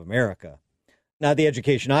understanding of America. Now, the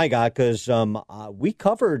education I got, because we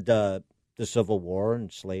covered the Civil War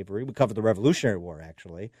and slavery. We covered the Revolutionary War,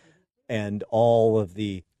 actually, and all of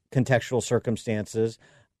the contextual circumstances,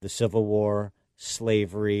 the Civil War,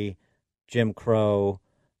 slavery, Jim Crow,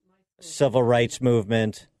 civil rights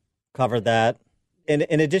movement, covered that.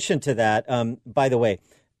 In addition to that, by the way,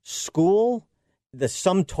 school, the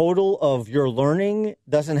sum total of your learning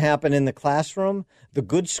doesn't happen in the classroom. The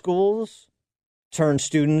good schools turn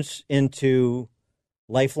students into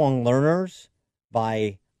lifelong learners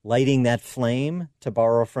by lighting that flame, to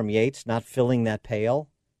borrow from Yeats, not filling that pail.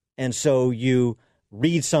 And so you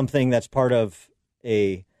read something that's part of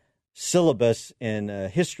a syllabus in a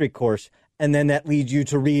history course, and then that leads you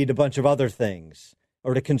to read a bunch of other things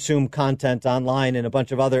or to consume content online in a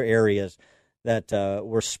bunch of other areas that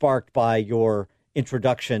were sparked by your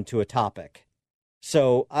introduction to a topic.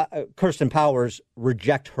 So Kirsten Powers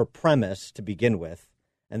reject her premise to begin with,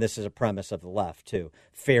 and this is a premise of the left too,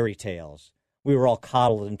 fairy tales. We were all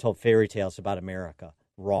coddled and told fairy tales about America.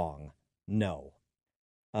 Wrong. No.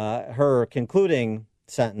 Her concluding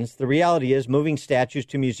sentence, the reality is moving statues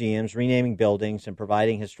to museums, renaming buildings, and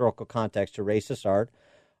providing historical context to racist art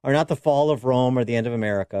are not the fall of Rome or the end of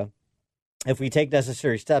America. If we take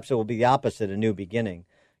necessary steps, it will be the opposite, a new beginning.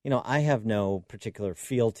 You know, I have no particular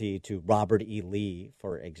fealty to Robert E. Lee,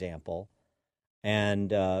 for example.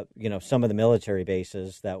 And, some of the military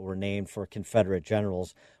bases that were named for Confederate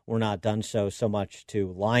generals were not done so much to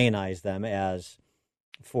lionize them as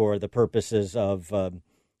for the purposes of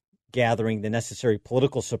gathering the necessary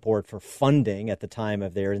political support for funding at the time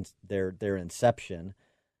of their inception.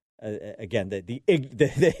 Again,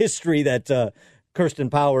 the history that Kirsten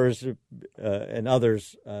Powers and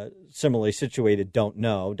others similarly situated don't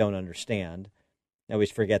understand. I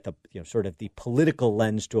always forget the sort of the political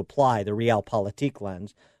lens to apply, the realpolitik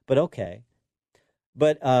lens. But okay.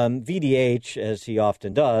 But VDH, as he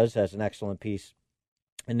often does, has an excellent piece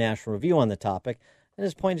in National Review on the topic. And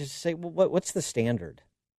his point is to say, well, what's the standard?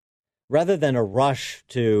 Rather than a rush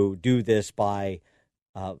to do this by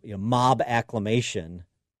mob acclamation,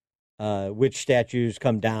 which statues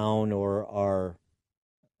come down or are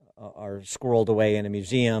squirreled away in a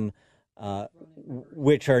museum,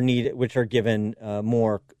 which are given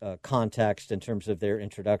more context in terms of their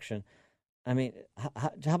introduction. I mean,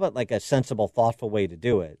 how about like a sensible, thoughtful way to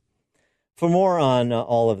do it? For more on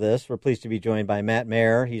all of this, we're pleased to be joined by Matt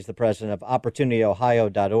Mayer. He's the president of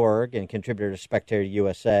OpportunityOhio.org and contributor to Spectator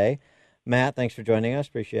USA. Matt, thanks for joining us.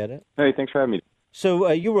 Appreciate it. Hey, thanks for having me.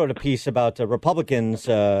 So you wrote a piece about Republicans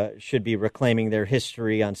should be reclaiming their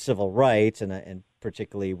history on civil rights, and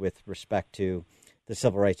particularly with respect to the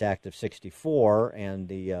Civil Rights Act of 1964 and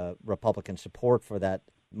the Republican support for that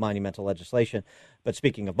monumental legislation. But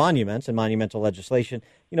speaking of monuments and monumental legislation,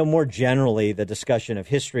 more generally, the discussion of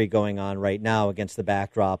history going on right now against the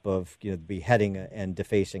backdrop of the beheading and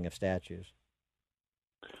defacing of statues.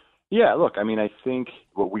 Yeah, look, I mean, I think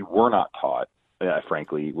what we were not taught,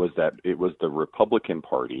 frankly, was that it was the Republican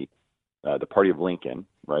Party, the party of Lincoln,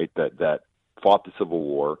 right, that fought the Civil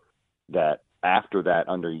War, that after that,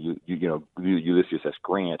 under Ulysses S.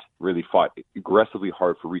 Grant, really fought aggressively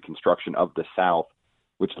hard for reconstruction of the South,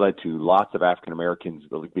 which led to lots of African Americans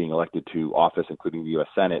being elected to office, including the U.S.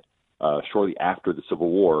 Senate, shortly after the Civil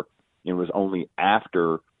War. It was only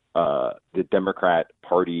after the Democrat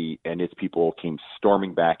Party and its people came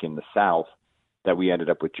storming back in the South that we ended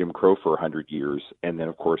up with Jim Crow for 100 years. And then,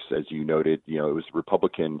 of course, as you noted, it was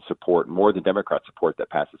Republican support more than Democrat support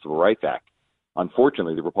that passed the Civil Rights Act.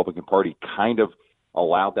 Unfortunately, the Republican Party kind of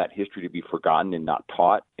allowed that history to be forgotten and not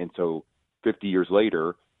taught. And so 50 years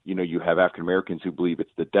later, you have African Americans who believe it's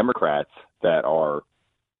the Democrats that are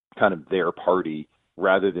kind of their party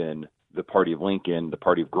rather than the party of Lincoln, the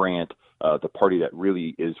party of Grant, the party that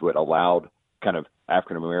really is what allowed kind of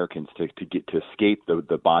African Americans to escape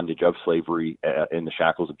the bondage of slavery in the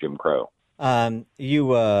shackles of Jim Crow.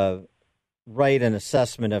 You write an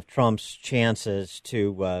assessment of Trump's chances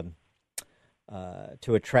to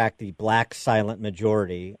attract the black silent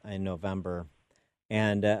majority in November.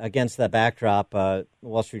 And against that backdrop,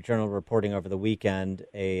 Wall Street Journal reporting over the weekend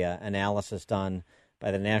a analysis done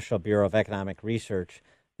by the National Bureau of Economic Research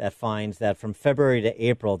that finds that from February to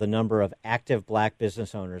April, the number of active black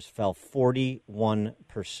business owners fell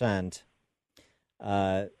 41%.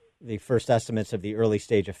 The first estimates of the early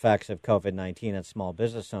stage effects of COVID-19 on small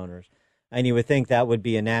business owners. And you would think that would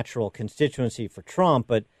be a natural constituency for Trump,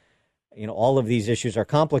 but all of these issues are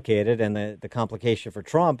complicated, and the complication for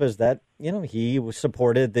Trump is that, he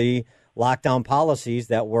supported the lockdown policies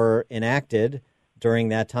that were enacted during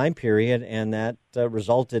that time period, and that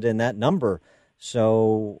resulted in that number.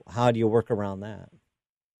 So how do you work around that?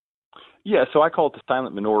 Yeah, so I call it the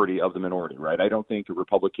silent minority of the minority, right? I don't think a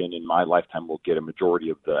Republican in my lifetime will get a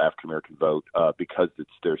majority of the African-American vote because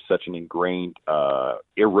there's such an ingrained,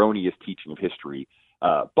 erroneous teaching of history.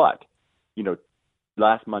 But,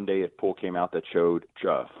 last Monday a poll came out that showed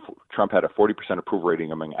Trump had a 40% approval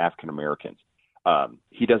rating among African-Americans.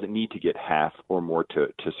 He doesn't need to get half or more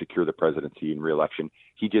to secure the presidency and re-election.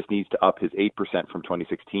 He just needs to up his 8% from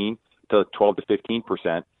 2016 to 12 to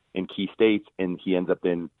 15% in key states, and he ends up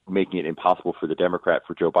then making it impossible for the Democrat,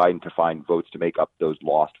 for Joe Biden, to find votes to make up those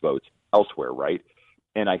lost votes elsewhere, right?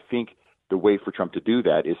 And I think the way for Trump to do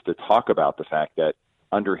that is to talk about the fact that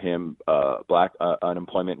under him, black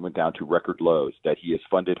unemployment went down to record lows, that he has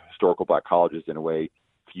funded historical black colleges in a way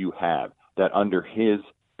few have, that under his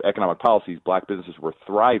economic policies, black businesses were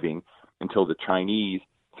thriving until the Chinese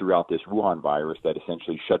threw out this Wuhan virus that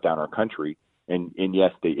essentially shut down our country. And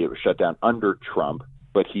yes, it was shut down under Trump,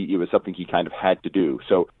 but it was something he kind of had to do.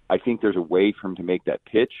 So I think there's a way for him to make that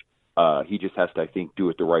pitch. He just has to, I think, do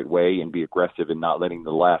it the right way and be aggressive and not letting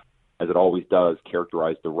the left, as it always does,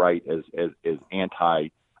 characterize the right as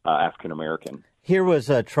anti-African American. Here was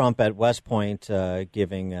Trump at West Point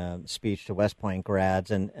giving a speech to West Point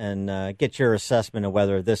grads, and get your assessment of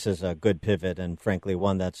whether this is a good pivot and, frankly,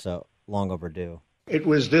 one that's long overdue. It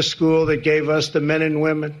was this school that gave us the men and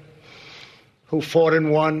women who fought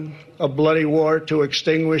and won a bloody war to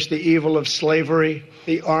extinguish the evil of slavery.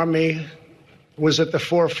 The Army was at the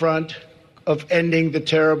forefront of ending the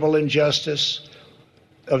terrible injustice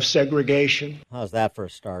of segregation. How's that for a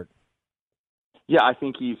start? Yeah, I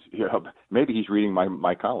think maybe he's reading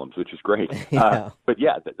my columns, which is great. Yeah. But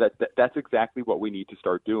yeah, that's exactly what we need to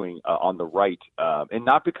start doing on the right, and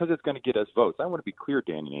not because it's going to get us votes. I want to be clear,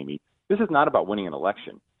 Dan and Amy, this is not about winning an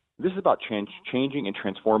election. This is about changing and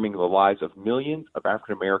transforming the lives of millions of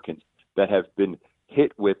African Americans that have been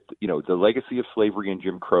hit with, the legacy of slavery and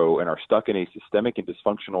Jim Crow and are stuck in a systemic and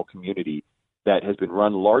dysfunctional community that has been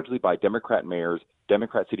run largely by Democrat mayors,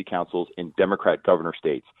 Democrat city councils, and Democrat governor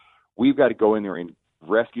states. We've got to go in there and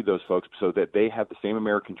rescue those folks so that they have the same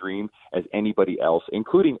American dream as anybody else,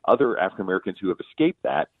 including other African Americans who have escaped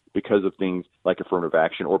that because of things like affirmative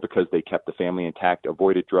action or because they kept the family intact,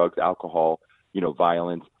 avoided drugs, alcohol,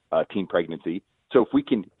 violence, teen pregnancy. So we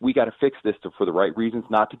got to fix this for the right reasons,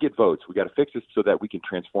 not to get votes. We got to fix this so that we can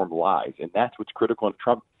transform lives. And that's what's critical. And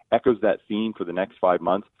Trump echoes that theme for the next 5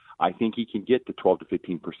 months. I think he can get to 12 to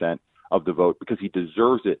 15% of the vote because he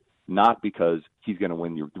deserves it, not because he's going to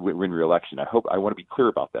win re-election. I want to be clear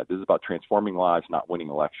about that. This is about transforming lives, not winning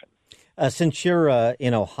elections. Since you're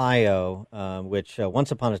in Ohio, which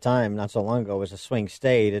once upon a time, not so long ago, was a swing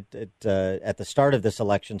state, at the start of this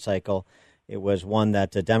election cycle, it was one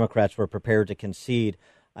that Democrats were prepared to concede.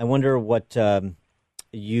 I wonder what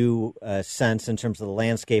you sense in terms of the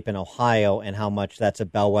landscape in Ohio and how much that's a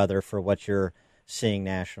bellwether for what you're seeing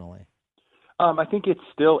nationally. I think it's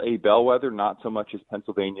still a bellwether, not so much as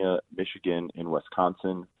Pennsylvania, Michigan, and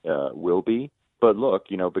Wisconsin will be. But look,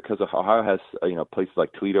 because Ohio has, places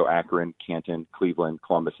like Toledo, Akron, Canton, Cleveland,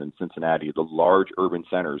 Columbus, and Cincinnati, the large urban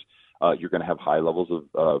centers, you're going to have high levels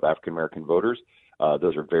of African-American voters.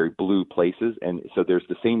 Those are very blue places. And so there's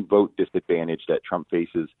the same vote disadvantage that Trump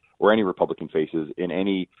faces or any Republican faces in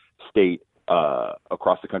any state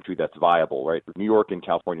across the country that's viable, right? New York and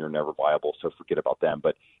California are never viable, so forget about them.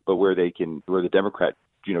 But where the Democrat,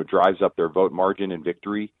 drives up their vote margin and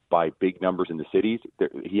victory by big numbers in the cities,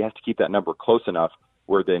 he has to keep that number close enough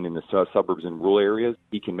where then in the suburbs and rural areas,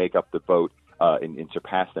 he can make up the vote and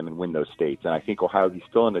surpass them and win those states. And I think he's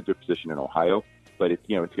still in a good position in Ohio, but it's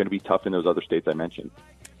going to be tough in those other states I mentioned.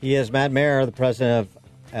 He is Matt Mayer, the president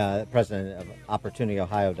of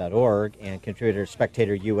OpportunityOhio.org and contributor to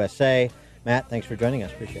Spectator USA. Matt, thanks for joining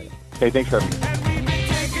us. Appreciate it. Hey, thanks for having me.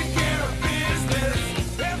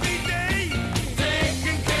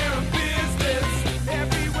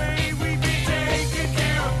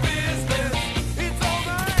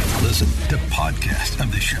 Listen to podcast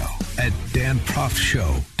of the show at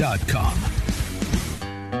danproffshow.com.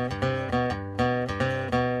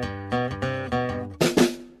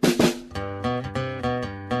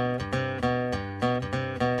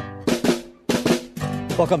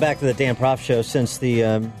 Welcome back to the Dan Proft Show. Since the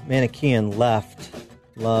Manichean left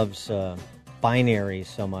loves binaries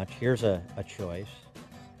so much, here's a choice.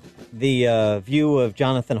 The view of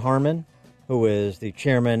Jonathan Harmon, who is the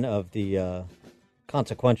chairman of the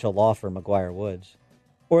consequential law firm McGuire Woods,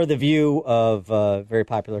 or the view of a very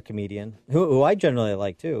popular comedian, who I generally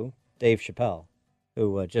like too, Dave Chappelle,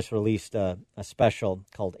 who just released a special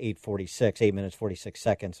called 8:46, 8 minutes 46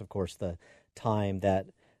 seconds, of course, the time that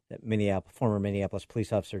former Minneapolis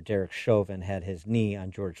police officer Derek Chauvin had his knee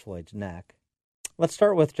on George Floyd's neck. Let's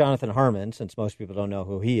start with Jonathan Harmon, since most people don't know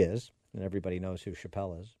who he is, and everybody knows who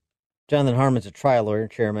Chappelle is. Jonathan Harmon's a trial lawyer,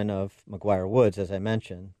 chairman of McGuire Woods, as I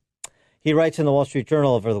mentioned. He writes in the Wall Street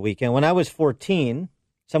Journal over the weekend, when I was 14,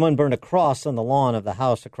 someone burned a cross on the lawn of the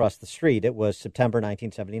house across the street. It was September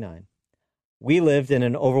 1979. We lived in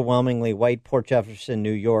an overwhelmingly white Port Jefferson,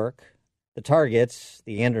 New York. The Targets,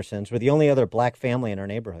 the Andersons, were the only other black family in our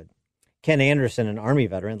neighborhood. Ken Anderson, an Army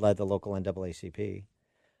veteran, led the local NAACP.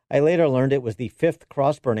 I later learned it was the 5th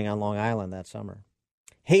cross burning on Long Island that summer.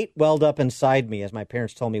 Hate welled up inside me as my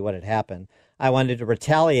parents told me what had happened. I wanted to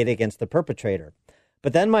retaliate against the perpetrator.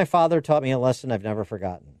 But then my father taught me a lesson I've never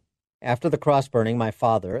forgotten. After the cross burning, my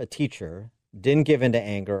father, a teacher, didn't give in to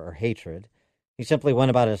anger or hatred. He simply went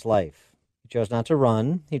about his life. He chose not to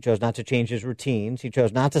run. He chose not to change his routines. He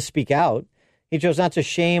chose not to speak out. He chose not to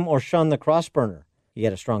shame or shun the cross burner. He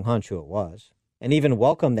had a strong hunch who it was, and even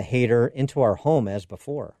welcomed the hater into our home as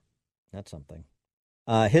before. That's something.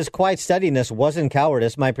 His quiet steadiness wasn't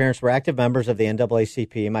cowardice. My parents were active members of the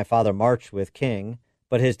NAACP. My father marched with King.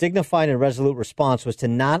 But his dignified and resolute response was to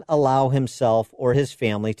not allow himself or his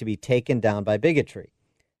family to be taken down by bigotry.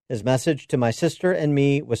 His message to my sister and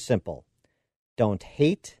me was simple. Don't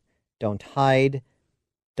hate, don't hide,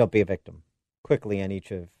 don't be a victim. Quickly on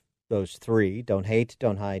each of those three. Don't hate,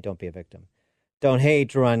 don't hide, don't be a victim. Don't hate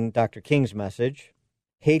drew on Dr. King's message.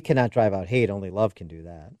 Hate cannot drive out hate, only love can do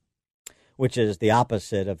that. Which is the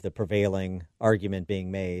opposite of the prevailing argument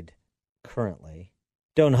being made currently.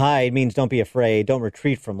 Don't hide means don't be afraid, don't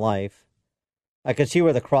retreat from life. I could see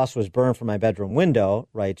where the cross was burned from my bedroom window,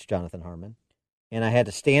 writes Jonathan Harmon, and I had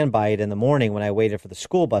to stand by it in the morning when I waited for the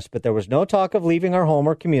school bus, but there was no talk of leaving our home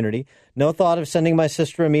or community, no thought of sending my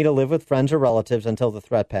sister and me to live with friends or relatives until the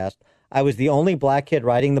threat passed. I was the only black kid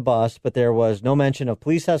riding the bus, but there was no mention of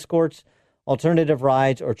police escorts, alternative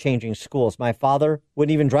rides, or changing schools. My father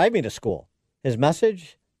wouldn't even drive me to school. His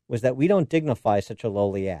message was that we don't dignify such a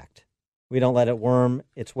lowly act. We don't let it worm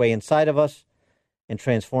its way inside of us and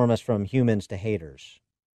transform us from humans to haters.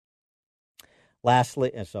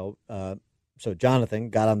 Lastly, so Jonathan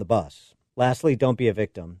got on the bus. Lastly, don't be a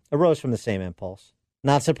victim arose from the same impulse.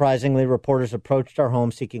 Not surprisingly, reporters approached our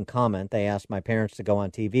home seeking comment. They asked my parents to go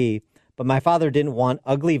on TV, but my father didn't want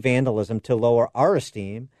ugly vandalism to lower our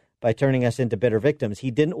esteem by turning us into bitter victims.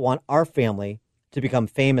 He didn't want our family to become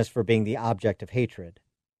famous for being the object of hatred.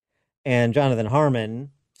 And Jonathan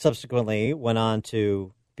Harmon subsequently went on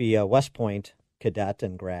to be a West Point cadet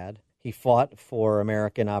and grad. He fought for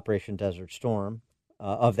American Operation Desert Storm.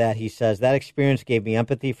 Of that, he says, that experience gave me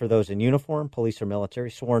empathy for those in uniform, police or military,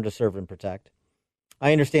 sworn to serve and protect.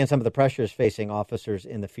 I understand some of the pressures facing officers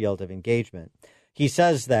in the field of engagement. He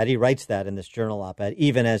says that, he writes that in this journal op-ed,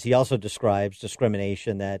 even as he also describes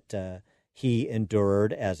discrimination that he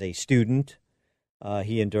endured as a student.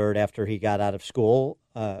 He endured after he got out of school,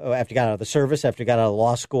 after he got out of the service, after he got out of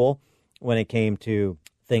law school, when it came to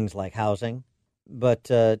things like housing. But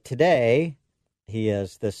today, he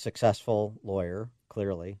is this successful lawyer,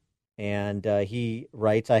 clearly, and he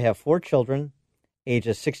writes, I have 4 children,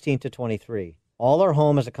 ages 16 to 23. All are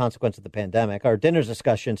home as a consequence of the pandemic. Our dinner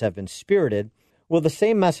discussions have been spirited. Will the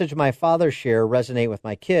same message my father shared resonate with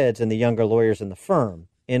my kids and the younger lawyers in the firm?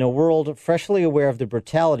 In a world freshly aware of the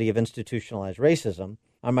brutality of institutionalized racism,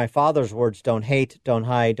 are my father's words, don't hate, don't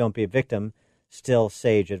hide, don't be a victim, still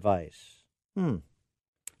sage advice? It's an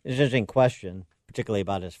interesting question, particularly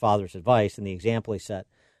about his father's advice and the example he set.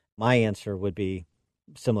 My answer would be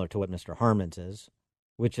similar to what Mr. Harmon's is,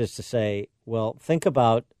 which is to say, well, think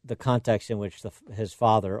about the context in which his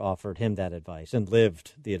father offered him that advice and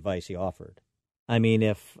lived the advice he offered. I mean,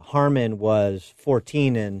 if Harmon was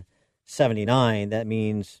 14 in 79, that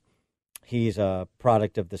means he's a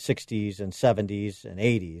product of the 60s and 70s and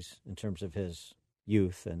 80s in terms of his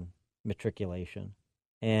youth and matriculation.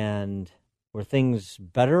 And were things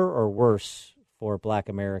better or worse for Black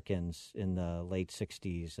Americans in the late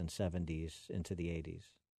 60s and 70s into the 80s?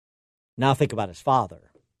 Now think about his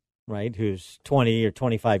father, right, who's 20 or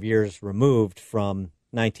 25 years removed from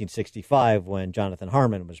 1965 when Jonathan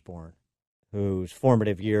Harmon was born, whose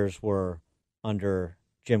formative years were under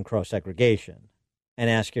Jim Crow segregation, and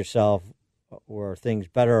ask yourself, were things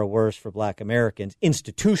better or worse for Black Americans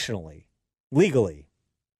institutionally, legally,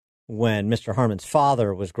 when Mr. Harmon's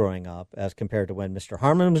father was growing up as compared to when Mr.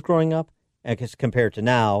 Harmon was growing up, as compared to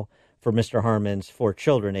now for Mr. Harmon's 4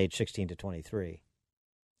 children aged 16 to 23?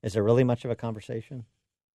 Is there really much of a conversation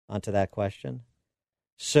onto that question?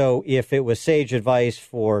 So if it was sage advice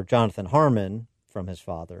for Jonathan Harmon from his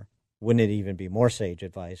father, wouldn't it even be more sage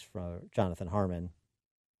advice for Jonathan Harmon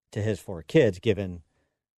to his 4 kids, given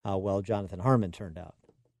how well Jonathan Harmon turned out?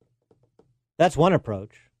 That's one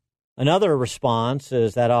approach. Another response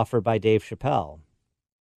is that offered by Dave Chappelle,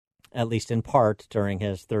 at least in part during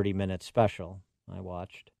his 30-minute special I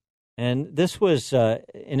watched. And this was an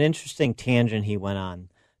interesting tangent he went on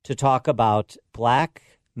to talk about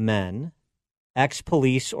black men,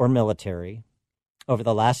 ex-police or military, over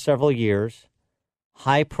the last several years,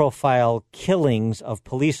 high-profile killings of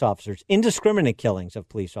police officers, indiscriminate killings of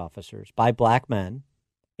police officers by black men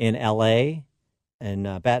in L.A.,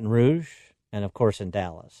 in Baton Rouge, and, of course, in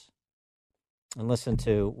Dallas. And listen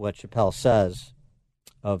to what Chappelle says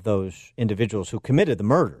of those individuals who committed the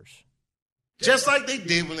murders. Just like they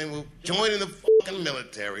did when they were joining the fucking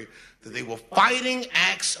military, that they were fighting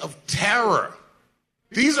acts of terror.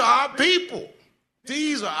 These are our people.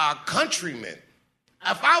 These are our countrymen.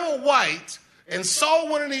 If I were white and saw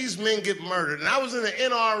one of these men get murdered and I was in the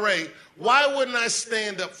NRA, why wouldn't I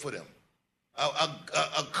stand up for them?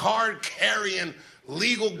 A card-carrying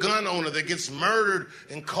legal gun owner that gets murdered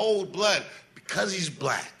in cold blood because he's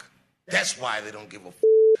black. That's why they don't give a f***.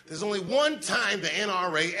 There's only one time the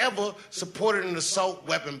NRA ever supported an assault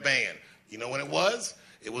weapon ban. You know when it was?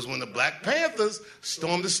 It was when the Black Panthers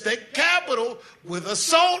stormed the state capitol with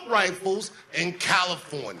assault rifles in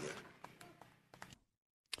California.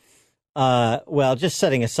 Well, just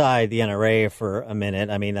setting aside the NRA for a minute,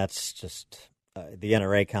 I mean, that's just the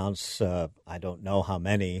NRA counts, I don't know how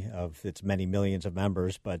many of its many millions of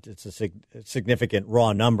members, but it's a significant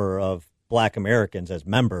raw number of black Americans as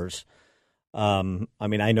members. I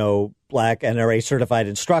mean, I know black NRA certified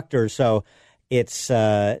instructors, so that's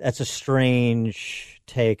a strange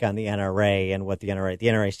take on the NRA and what the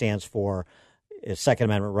NRA stands for is Second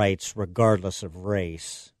Amendment rights regardless of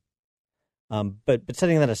race. But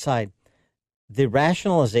setting that aside, the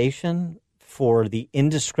rationalization for the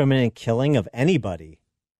indiscriminate killing of anybody,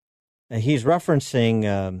 he's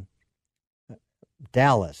referencing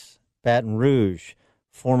Dallas, Baton Rouge,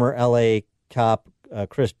 former L.A. cop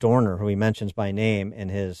Chris Dorner, who he mentions by name in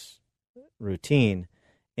his routine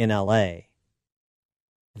in L.A.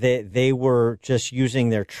 They were just using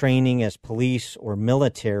their training as police or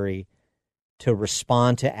military to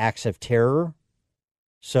respond to acts of terror.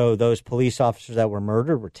 So those police officers that were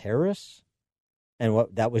murdered were terrorists? And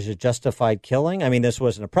that was a justified killing? I mean, this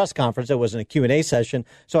wasn't a press conference. It wasn't a Q&A session,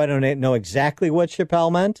 so I don't know exactly what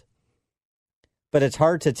Chappelle meant. But it's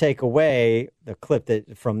hard to take away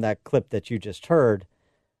from that clip that you just heard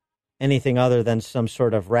anything other than some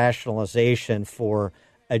sort of rationalization for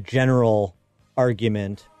a general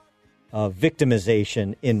argument of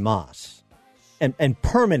victimization en masse and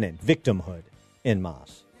permanent victimhood en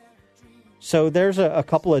masse. So there's a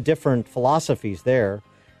couple of different philosophies there.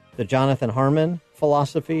 The Jonathan Harmon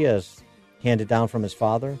philosophy as handed down from his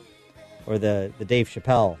father, or the Dave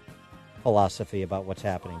Chappelle philosophy about what's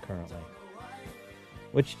happening currently.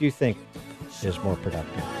 Which do you think is more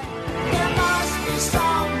productive? There must be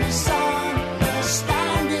some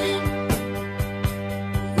misunderstanding.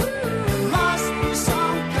 There must be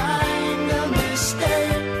some kind of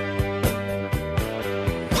mistake.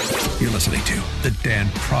 You're listening to The Dan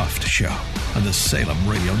Proft Show on the Salem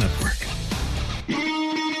Radio Network.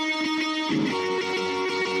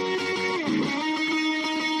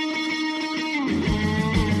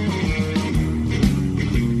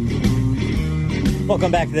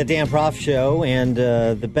 Welcome back to the Dan Proft Show, and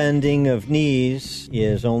the bending of knees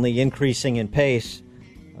is only increasing in pace,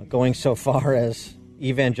 going so far as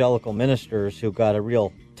evangelical ministers who got a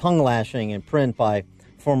real tongue lashing in print by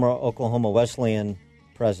former Oklahoma Wesleyan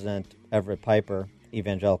President Everett Piper,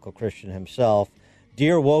 evangelical Christian himself.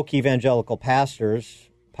 Dear woke evangelical pastors,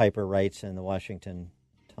 Piper writes in the Washington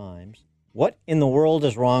Times, what in the world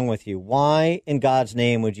is wrong with you? Why, in God's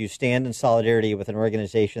name, would you stand in solidarity with an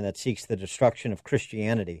organization that seeks the destruction of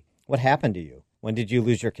Christianity? What happened to you? When did you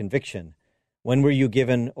lose your conviction? When were you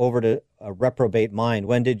given over to a reprobate mind?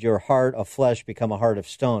 When did your heart of flesh become a heart of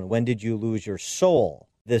stone? When did you lose your soul?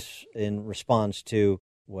 This in response to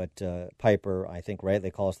what Piper, I think,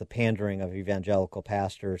 rightly calls the pandering of evangelical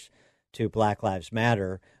pastors to Black Lives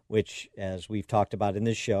Matter, which, as we've talked about in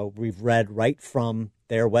this show, we've read right from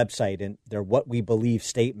their website, and their What We Believe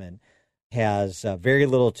statement has very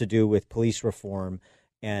little to do with police reform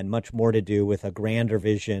and much more to do with a grander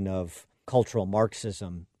vision of cultural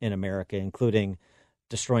Marxism in America, including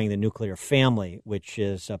destroying the nuclear family, which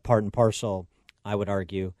is part and parcel, I would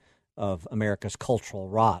argue, of America's cultural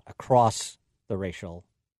rot across the racial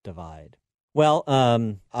divide. Well,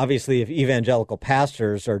 obviously, if evangelical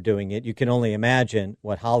pastors are doing it, you can only imagine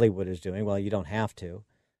what Hollywood is doing. Well, you don't have to.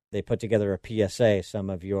 They put together a PSA, some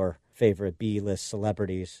of your favorite B-list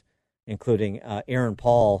celebrities, including Aaron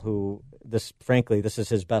Paul, who, this is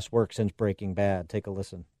his best work since Breaking Bad. Take a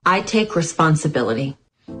listen. I take responsibility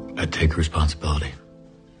I take responsibility.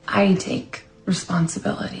 I take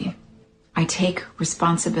responsibility. I take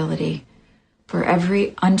responsibility for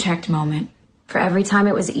every unchecked moment. For every time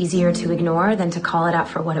it was easier to ignore than to call it out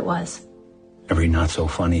for what it was. Every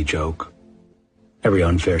not-so-funny joke. Every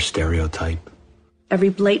unfair stereotype. Every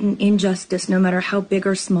blatant injustice, no matter how big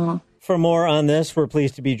or small. For more on this, we're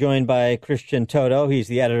pleased to be joined by Christian Toto. He's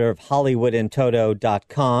the editor of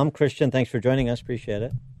HollywoodInToto.com. Christian, thanks for joining us. Appreciate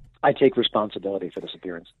it. I take responsibility for this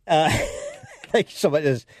appearance. Thank you so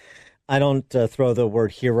much. I don't throw the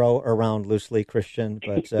word hero around loosely, Christian,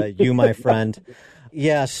 but you, my friend.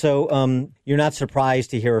 Yeah, so you're not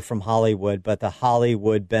surprised to hear from Hollywood, but the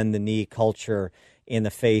Hollywood bend-the-knee culture in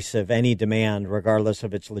the face of any demand, regardless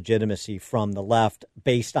of its legitimacy from the left,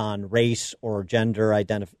 based on race or gender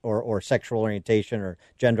or sexual orientation or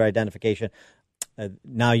gender identification.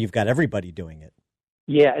 Now you've got everybody doing it.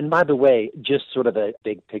 Yeah, and by the way, just sort of a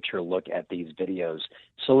big picture look at these videos.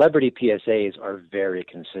 Celebrity PSAs are very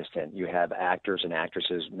consistent. You have actors and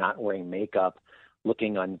actresses not wearing makeup,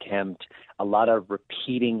 looking unkempt, a lot of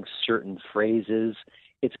repeating certain phrases.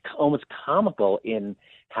 It's almost comical in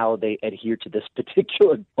how they adhere to this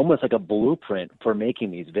particular, almost like a blueprint for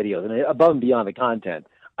making these videos. And above and beyond the content,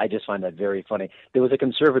 I just find that very funny. There was a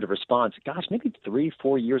conservative response, gosh, maybe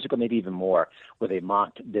 3-4 years ago, maybe even more, where they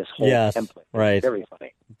mocked this whole template. Right. Very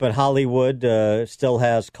funny. But Hollywood still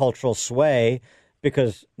has cultural sway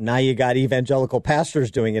because now you got evangelical pastors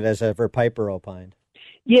doing it, as Everett Piper opined.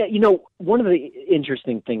 Yeah, you know, one of the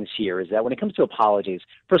interesting things here is that when it comes to apologies,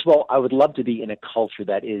 first of all, I would love to be in a culture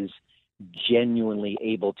that is genuinely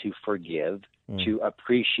able to forgive, to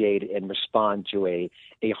appreciate and respond to a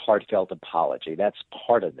heartfelt apology. That's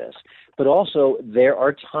part of this. But also, there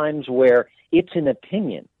are times where it's an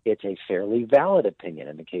opinion. It's a fairly valid opinion.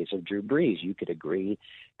 In the case of Drew Brees, you could agree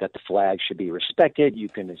that the flag should be respected. You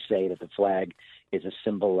can say that the flag is a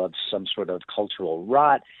symbol of some sort of cultural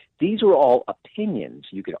rot. These are all opinions.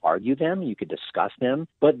 You could argue them, you could discuss them,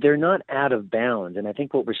 but they're not out of bounds. And I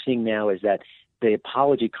think what we're seeing now is that the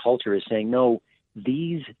apology culture is saying, no,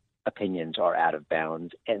 these opinions are out of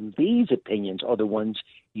bounds, and these opinions are the ones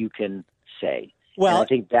you can say. Well, and I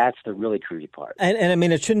think that's the really creepy part. And I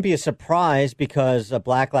mean, it shouldn't be a surprise because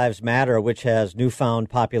Black Lives Matter, which has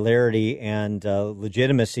newfound popularity and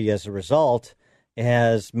legitimacy as a result,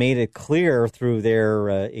 has made it clear through their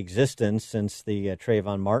existence since the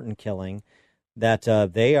Trayvon Martin killing that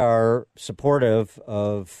they are supportive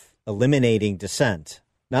of eliminating dissent.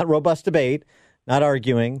 Not robust debate, not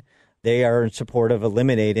arguing. They are in support of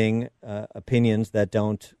eliminating opinions that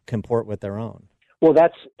don't comport with their own. Well,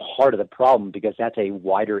 that's part of the problem because that's a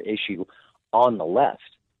wider issue on the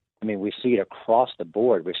left. I mean, we see it across the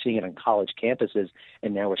board. We're seeing it on college campuses,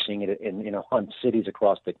 and now we're seeing it in on cities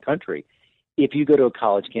across the country. If you go to a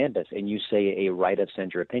college campus and you say a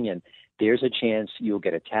right-of-center opinion, there's a chance you'll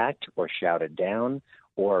get attacked or shouted down,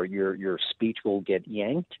 or your speech will get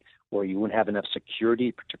yanked, or you won't have enough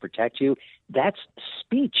security to protect you. That's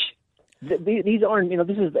speech. These aren't,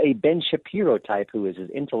 this is a Ben Shapiro type who is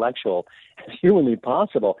as intellectual as humanly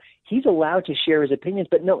possible. He's allowed to share his opinions,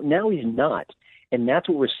 but no, now he's not. And that's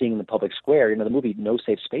what we're seeing in the public square. The movie No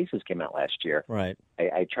Safe Spaces came out last year. Right.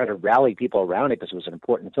 I tried to rally people around it because it was an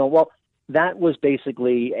important film. Well, that was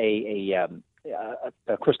basically a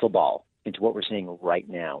crystal ball into what we're seeing right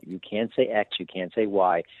now. You can't say X, you can't say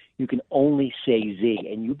Y, you can only say Z,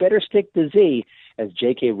 and you better stick to Z, as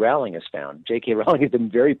J.K. Rowling has found. J.K. Rowling has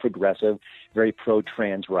been very progressive, very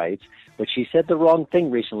pro-trans rights, but she said the wrong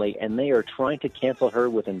thing recently, and they are trying to cancel her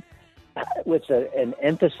with an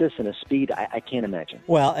emphasis and a speed I can't imagine.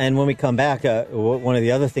 Well, and when we come back, one of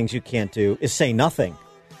the other things you can't do is say nothing.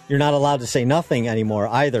 You're not allowed to say nothing anymore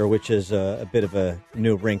either, which is a bit of a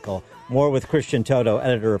new wrinkle. More with Christian Toto,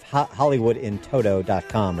 editor of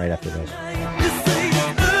HollywoodInToto.com, right after this.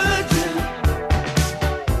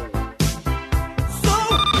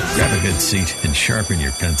 Grab a good seat and sharpen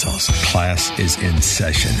your pencils. Class is in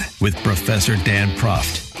session with Professor Dan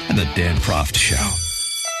Proft and The Dan Proft Show.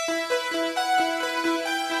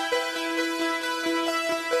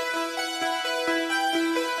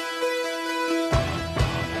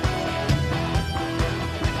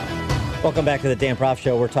 Welcome back to the Dan Proft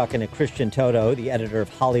Show. We're talking to Christian Toto, the editor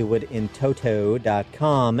of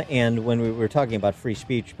HollywoodInToto.com. And when we were talking about free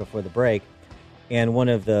speech before the break, and one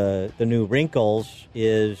of the new wrinkles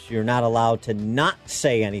is you're not allowed to not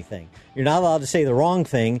say anything. You're not allowed to say the wrong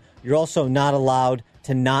thing. You're also not allowed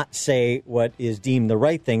to not say what is deemed the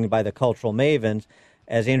right thing by the cultural mavens.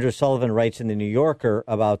 As Andrew Sullivan writes in The New Yorker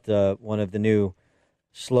about one of the new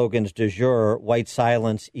slogans du jour, white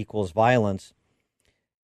silence equals violence.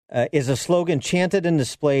 is a slogan chanted and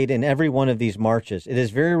displayed in every one of these marches. It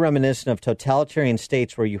is very reminiscent of totalitarian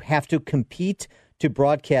states where you have to compete to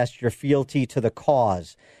broadcast your fealty to the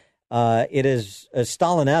cause. It is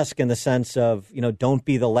Stalin-esque in the sense of, don't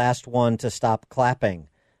be the last one to stop clapping.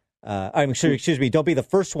 Excuse me, don't be the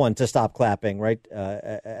first one to stop clapping, right?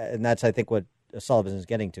 And that's, I think, what Sullivan is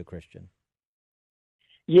getting to, Christian.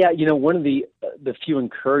 Yeah, one of the few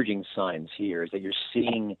encouraging signs here is that you're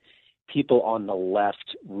seeing people on the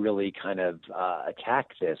left really kind of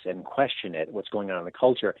attack this and question it, what's going on in the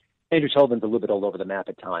culture. Andrew Sullivan's a little bit all over the map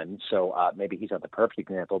at times, so maybe he's not the perfect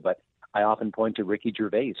example, but I often point to Ricky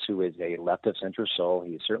Gervais, who is a left-of-center soul.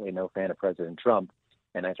 He's certainly no fan of President Trump,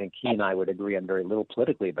 and I think he and I would agree on very little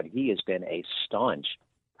politically, but he has been a staunch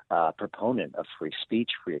proponent of free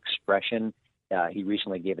speech, free expression. He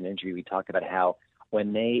recently gave an interview. He talked about how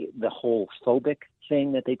when the whole phobic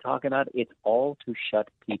thing that they talk about, it's all to shut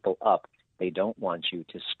people up. They don't want you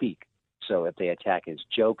to speak. So if they attack his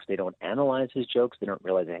jokes, they don't analyze his jokes. They don't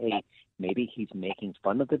realize that, hey, maybe he's making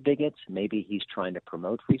fun of the bigots. Maybe he's trying to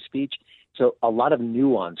promote free speech. So a lot of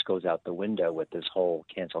nuance goes out the window with this whole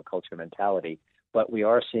cancel culture mentality. But we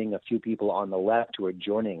are seeing a few people on the left who are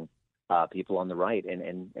joining people on the right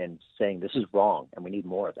and saying this is wrong and we need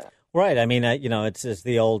more of that. Right. I mean, it's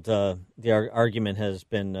the old the argument has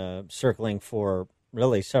been circling for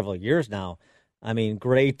really several years now. I mean,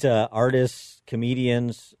 great artists,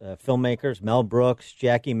 comedians, filmmakers, Mel Brooks,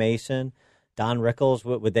 Jackie Mason, Don Rickles,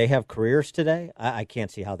 would they have careers today? I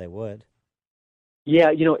can't see how they would. Yeah,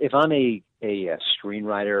 if I'm a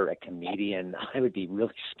screenwriter, a comedian, I would be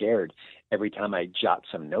really scared every time I jot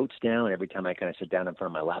some notes down, every time I kind of sit down in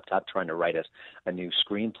front of my laptop trying to write a new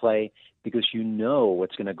screenplay, because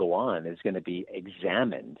what's going to go on is going to be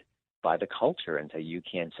examined by the culture and say, you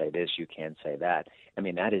can't say this, you can't say that. I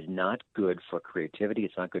mean, that is not good for creativity.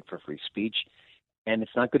 It's not good for free speech. And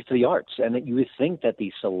it's not good for the arts. And that you would think that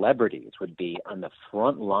the celebrities would be on the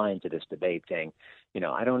front lines of this debate saying,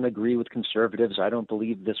 I don't agree with conservatives. I don't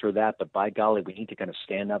believe this or that. But by golly, we need to kind of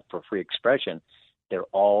stand up for free expression. They're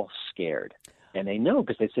all scared. And they know,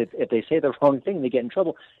 because they said if they say the wrong thing, they get in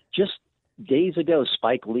trouble. Just days ago,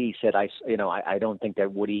 Spike Lee said, I don't think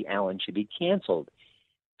that Woody Allen should be canceled.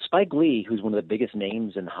 Spike Lee, who's one of the biggest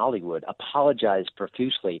names in Hollywood, apologized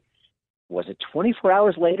profusely. Was it 24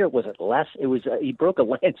 hours later? Was it less? It was. He broke a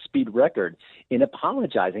land speed record in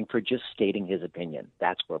apologizing for just stating his opinion.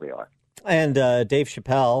 That's where we are. And Dave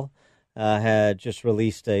Chappelle had just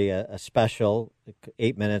released a special,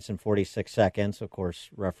 8 minutes and 46 seconds, of course,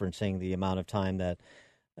 referencing the amount of time that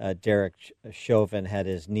Derek Chauvin had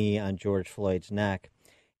his knee on George Floyd's neck.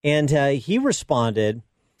 And he responded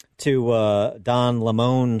to Don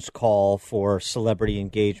Lemone's call for celebrity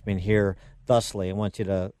engagement here thusly. I want you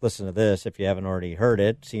to listen to this if you haven't already heard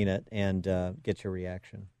it, seen it, and get your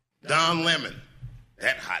reaction. Don Lemon,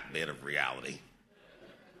 that hotbed of reality.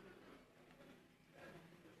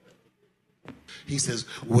 He says,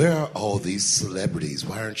 where are all these celebrities?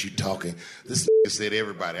 Why aren't you talking? This said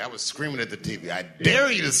everybody. I was screaming at the TV. I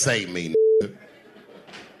dare you to say me,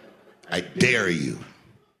 I dare you.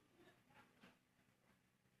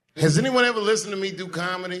 Has anyone ever listened to me do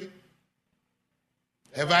comedy?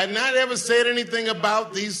 Have I not ever said anything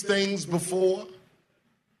about these things before?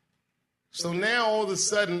 So now all of a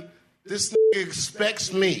sudden, this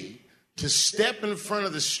expects me to step in front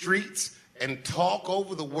of the streets and talk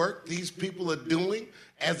over the work these people are doing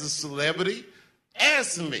as a celebrity?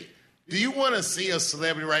 Answer me. Do you want to see a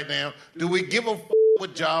celebrity right now? Do we give a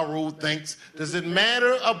what Ja Rule thinks? Does it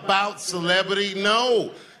matter about celebrity?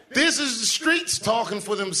 No. This is the streets talking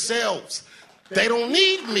for themselves. They don't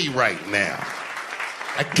need me right now.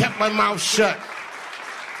 I kept my mouth shut.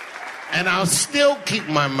 And I'll still keep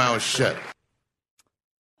my mouth shut.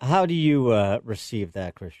 How do you receive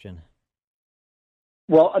that, Christian?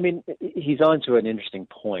 Well, I mean, he's on to an interesting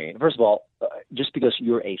point. First of all, just because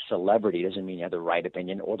you're a celebrity doesn't mean you have the right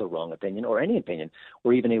opinion or the wrong opinion or any opinion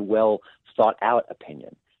or even a well-thought-out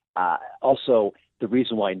opinion. Also, the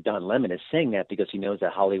reason why Don Lemon is saying that because he knows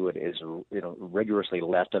that Hollywood is, rigorously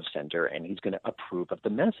left of center, and he's going to approve of the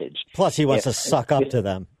message. Plus, he wants to suck up to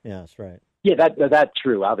them. Yeah, that's right. Yeah, that's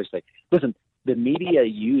true. Obviously, listen. The media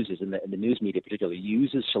uses, and the news media particularly,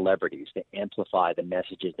 uses celebrities to amplify the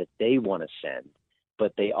messages that they want to send,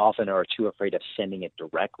 but they often are too afraid of sending it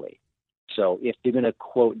directly. So if they're going to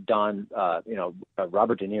quote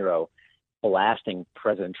Robert De Niro blasting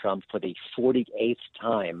President Trump for the 48th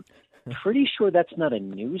time, pretty sure that's not a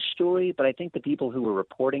news story, but I think the people who are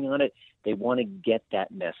reporting on it, they want to get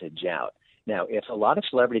that message out. Now, if a lot of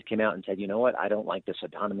celebrities came out and said, you know what, I don't like this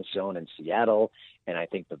autonomous zone in Seattle, and I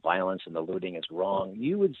think the violence and the looting is wrong,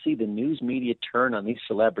 you would see the news media turn on these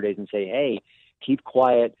celebrities and say, hey, keep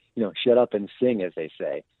quiet, shut up and sing, as they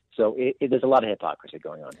say. So there's a lot of hypocrisy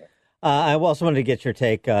going on here. I also wanted to get your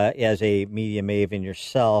take as a media maven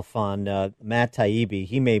yourself on Matt Taibbi.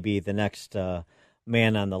 He may be the next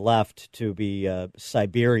man on the left to be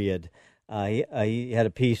Siberia'd. He had a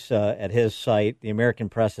piece at his site, The American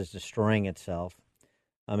Press is Destroying Itself.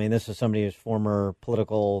 I mean, this is somebody who's former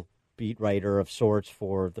political beat writer of sorts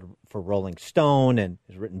for Rolling Stone and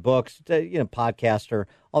has written books, podcaster,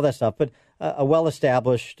 all that stuff. But a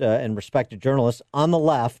well-established and respected journalist on the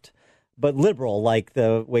left, but liberal, like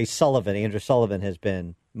the way Andrew Sullivan has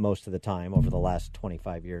been most of the time over the last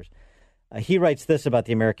 25 years. He writes this about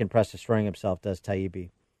the American press destroying himself, does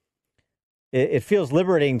Taibbi. It feels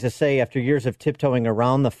liberating to say, after years of tiptoeing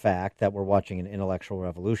around the fact that we're watching an intellectual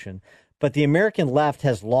revolution, but the American left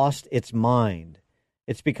has lost its mind.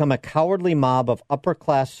 It's become a cowardly mob of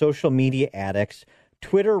upper-class social media addicts,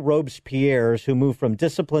 Twitter Robespierres who move from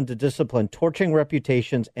discipline to discipline, torching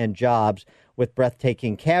reputations and jobs with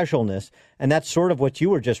breathtaking casualness. And that's sort of what you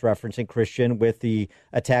were just referencing, Christian, with the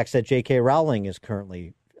attacks that J.K. Rowling is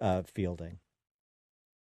currently fielding.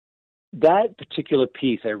 That particular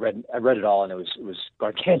piece, I read it all, and it was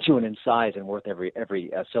gargantuan in size and worth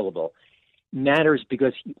every syllable. Matters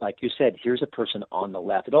because, like you said, here's a person on the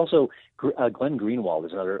left. It also, Glenn Greenwald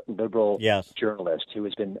is another liberal journalist who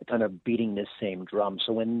has been kind of beating this same drum.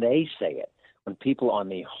 So when they say it, when people on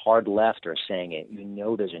the hard left are saying it,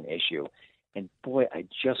 there's an issue. And boy, I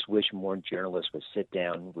just wish more journalists would sit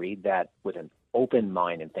down, read that with an open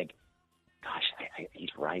mind and think, gosh, he's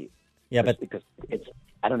right. Yeah, because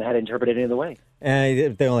I don't know how to interpret it any other way.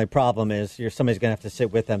 And the only problem is somebody's going to have to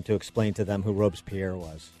sit with them to explain to them who Robespierre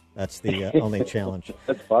was. That's the only challenge.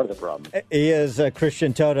 That's part of the problem. He is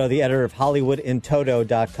Christian Toto, the editor of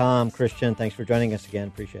HollywoodInToto.com. Christian, thanks for joining us again.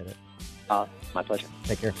 Appreciate it. My pleasure.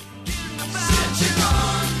 Take care.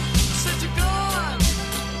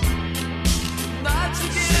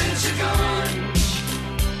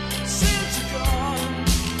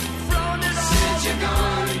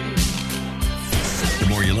 The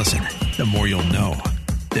more you listen, the more you'll know.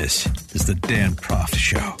 This is the Dan Proft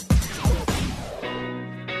Show.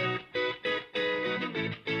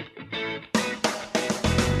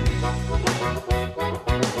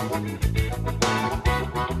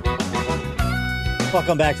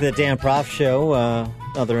 Welcome back to the Dan Proft Show,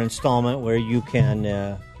 another installment where you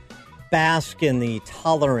can bask in the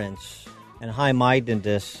tolerance and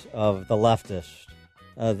high-mindedness of the leftist.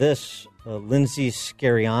 This Lindsay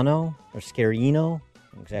Scarino,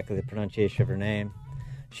 exactly the pronunciation of her name,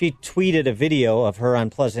 she tweeted a video of her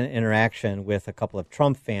unpleasant interaction with a couple of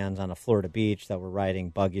Trump fans on a Florida beach that were riding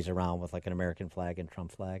buggies around with like an American flag and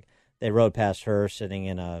Trump flag. They rode past her sitting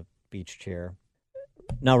in a beach chair.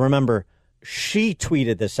 Now, remember, she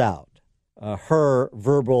tweeted this out, her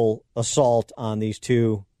verbal assault on these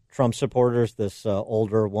two Trump supporters, this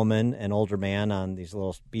older woman and older man on these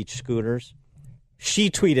little beach scooters. She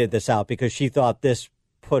tweeted this out because she thought this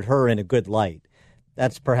put her in a good light.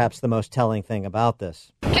 That's perhaps the most telling thing about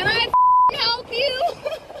this. Can I help you?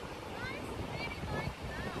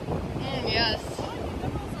 Yes.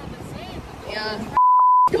 Yeah.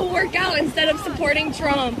 Go work out instead of supporting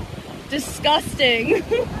Trump. Disgusting.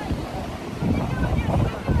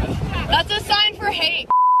 That's a sign for hate.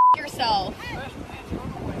 Yourself.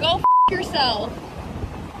 Go yourself.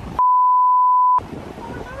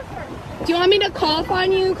 Do you want me to cough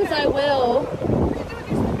on you? Because I will.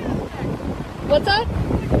 What's that?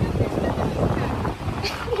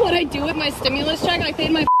 What I do with my stimulus check? I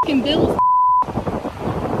paid my fucking bills.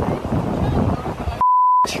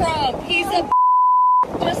 Trump. He's a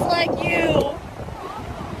just like you.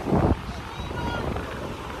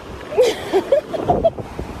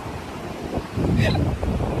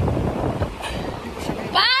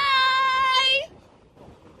 Bye!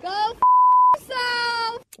 Go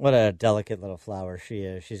yourself! What a delicate little flower she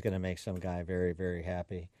is. She's going to make some guy very, very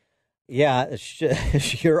happy. Yeah,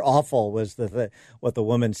 you're awful was what the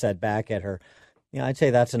woman said back at her. Yeah, I'd say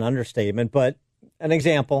that's an understatement, but an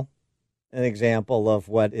example of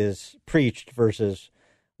what is preached versus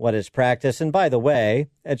what is practiced. And by the way,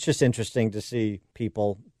 it's just interesting to see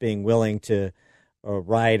people being willing to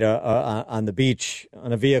ride on the beach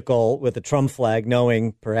on a vehicle with a Trump flag,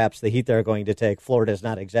 knowing perhaps the heat they're going to take. Florida is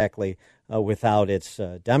not exactly without its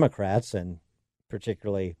Democrats, and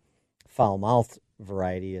particularly foul-mouthed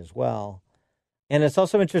variety as well. And it's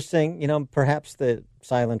also interesting, perhaps the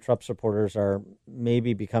silent Trump supporters are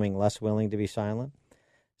maybe becoming less willing to be silent.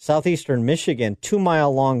 Southeastern Michigan,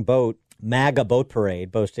 2-mile-long boat MAGA boat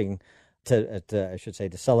parade, boasting to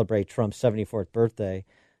celebrate Trump's 74th birthday.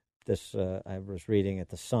 This I was reading at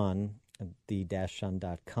The Sun,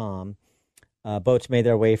 the-sun.com. Boats made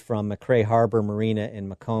their way from McRae Harbor Marina in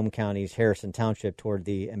Macomb County's Harrison Township toward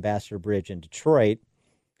the Ambassador Bridge in Detroit.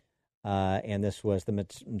 And this was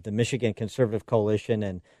the Michigan Conservative Coalition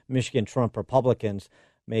and Michigan Trump Republicans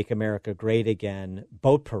Make America Great Again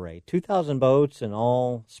boat parade. 2,000 boats and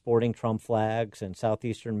all sporting Trump flags in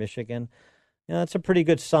southeastern Michigan. That's a pretty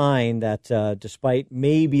good sign that despite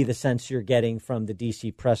maybe the sense you're getting from the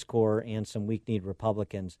D.C. press corps and some weak-kneed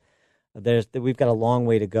Republicans, we've got a long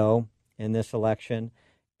way to go in this election.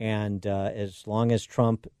 And as long as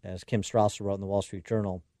Trump, as Kim Strausser wrote in the Wall Street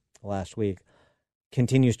Journal last week,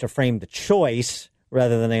 continues to frame the choice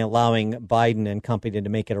rather than allowing Biden and company to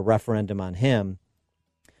make it a referendum on him,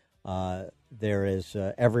 there is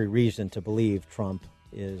every reason to believe Trump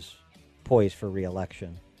is poised for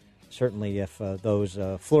re-election. Certainly if those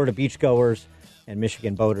Florida beachgoers and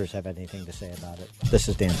Michigan boaters have anything to say about it. This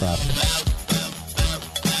is Dan Proft.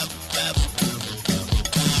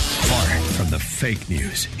 Far from the fake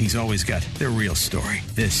news, he's always got the real story.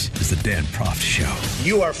 This is the Dan Proft Show.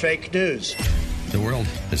 You are fake news. The world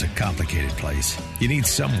is a complicated place. You need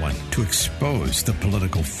someone to expose the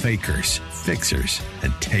political fakers, fixers,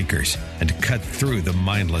 and takers, and cut through the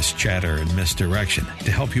mindless chatter and misdirection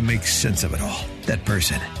to help you make sense of it all. That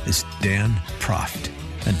person is Dan Proft,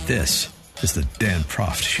 and this is the Dan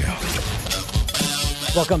Proft Show.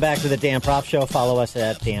 Welcome back to the Dan Proft Show. Follow us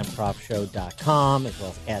at danproftshow.com as well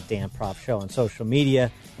as at Dan Proft Show on social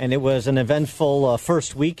media. And it was an eventful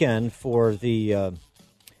first weekend for the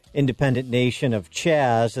independent nation of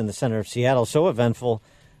Chaz in the center of Seattle. So eventful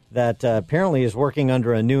that apparently is working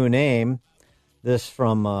under a new name. This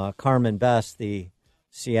from Carmen Best, the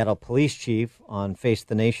Seattle police chief, on Face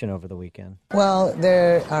the Nation over the weekend. Well,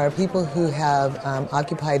 there are people who have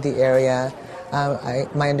occupied the area.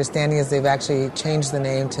 My understanding is they've actually changed the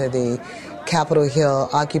name to the Capitol Hill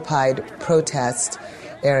Occupied Protest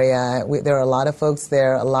area. There are a lot of folks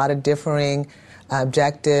there, a lot of differing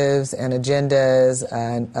objectives and agendas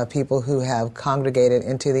and people who have congregated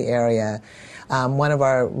into the area. One of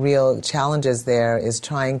our real challenges there is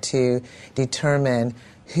trying to determine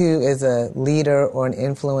who is a leader or an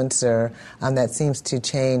influencer that seems to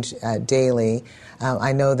change daily.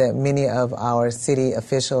 I know that many of our city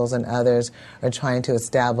officials and others are trying to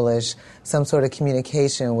establish some sort of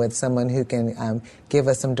communication with someone who can give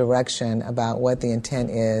us some direction about what the intent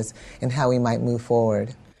is and how we might move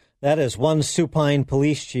forward. That is one supine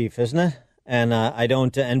police chief, isn't it? And I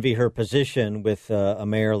don't envy her position with a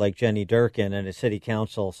mayor like Jenny Durkin and a city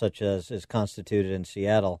council such as is constituted in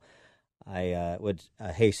Seattle. I would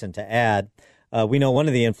hasten to add, we know one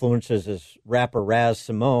of the influencers is rapper Raz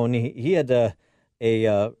Simone. He had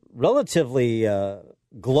a relatively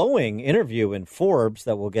glowing interview in Forbes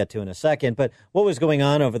that we'll get to in a second. But what was going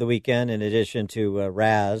on over the weekend, in addition to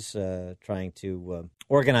Raz trying to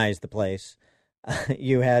organize the place?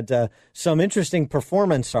 You had some interesting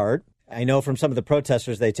performance art. I know from some of the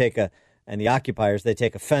protesters and the occupiers, they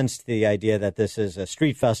take offense to the idea that this is a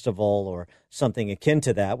street festival or something akin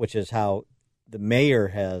to that, which is how the mayor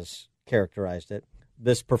has characterized it.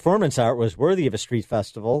 This performance art was worthy of a street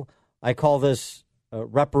festival. I call this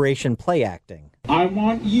reparation play acting. I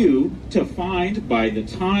want you to find, by the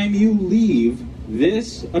time you leave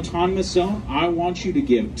this autonomous zone, I want you to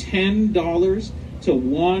give $10 to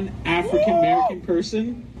one African-American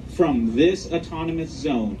person from this autonomous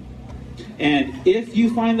zone. And if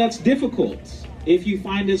you find that's difficult, if you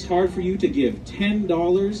find it's hard for you to give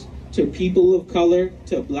 $10 to people of color,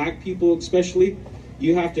 to black people especially,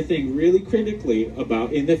 you have to think really critically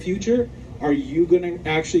about, in the future, are you going to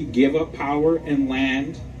actually give up power and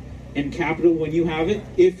land and capital when you have it?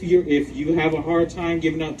 If you have a hard time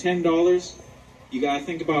giving up $10, you got to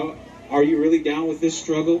think about, are you really down with this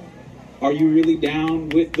struggle? Are you really down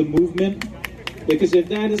with the movement? Because if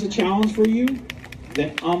that is a challenge for you,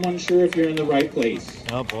 then I'm unsure if you're in the right place.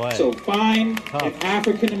 Oh, boy. So find an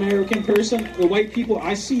African-American person. The white people,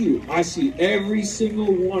 I see you. I see every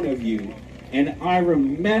single one of you. And I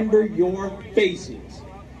remember your faces.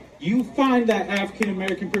 You find that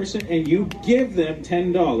African-American person and you give them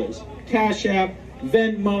 $10. Cash App,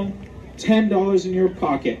 Venmo, $10 in your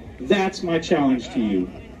pocket. That's my challenge to you.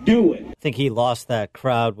 Do it. I think he lost that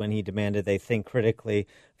crowd when he demanded they think critically.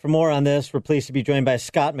 For more on this, we're pleased to be joined by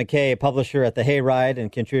Scott McKay, publisher at The Hayride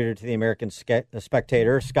and contributor to the American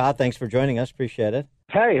Spectator. Scott, thanks for joining us. Appreciate it.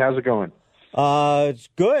 Hey, how's it going? It's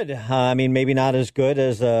good. I mean, maybe not as good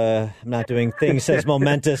as I'm not doing things as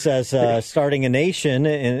momentous as starting a nation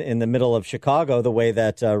in the middle of Chicago, the way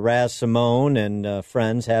that Raz Simone and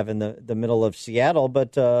friends have in the middle of Seattle,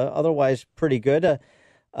 but otherwise pretty good.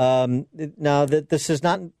 Now, that this has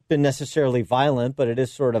not been necessarily violent, but it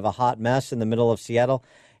is sort of a hot mess in the middle of Seattle.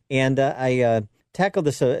 And I tackled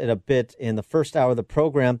this a bit in the first hour of the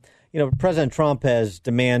program. You know, President Trump has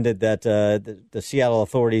demanded that the Seattle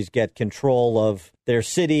authorities get control of their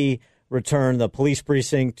city, return the police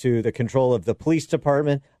precinct to the control of the police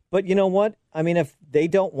department. But you know what? I mean, if they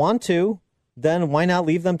don't want to, then why not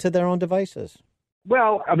leave them to their own devices?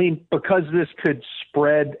 Well, I mean, because this could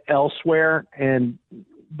spread elsewhere and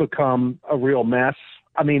become a real mess.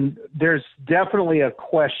 I mean, there's definitely a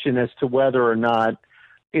question as to whether or not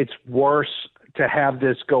it's worse to have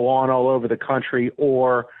this go on all over the country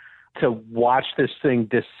or to watch this thing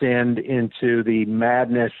descend into the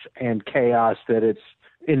madness and chaos that it's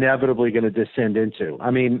inevitably going to descend into. I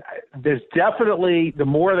mean, there's definitely, the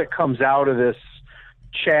more that comes out of this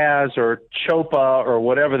Chaz or Chopa or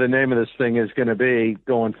whatever the name of this thing is going to be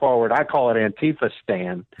going forward, I call it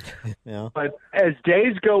Antifa-stan. Yeah. But as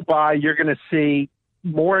days go by, you're going to see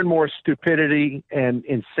more and more stupidity and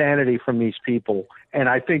insanity from these people. And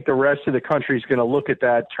I think the rest of the country is going to look at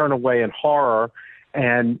that, turn away in horror,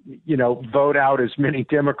 and, you know, vote out as many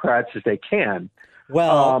Democrats as they can.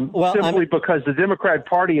 Simply because the Democrat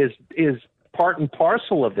Party is part and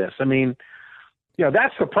parcel of this. I mean, you know,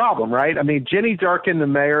 that's the problem, right? I mean, Jenny Durkan, the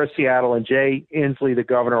mayor of Seattle, and Jay Inslee, the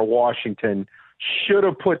governor of Washington, should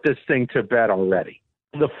have put this thing to bed already.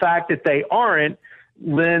 The fact that they aren't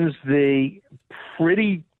lends the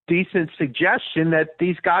pretty decent suggestion that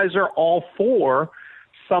these guys are all for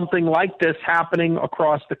something like this happening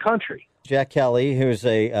across the country. Jack Kelly, who's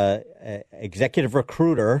a executive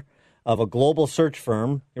recruiter of a global search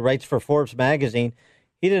firm, he writes for Forbes magazine.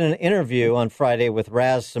 He did an interview on Friday with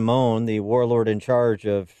Raz Simone, the warlord in charge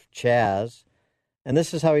of Chaz, and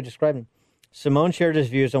this is how he described him. Simone shared his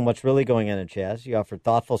views on what's really going on in Chaz. He offered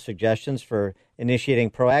thoughtful suggestions for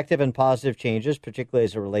initiating proactive and positive changes, particularly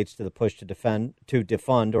as it relates to the push to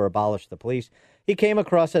defund or abolish the police. He came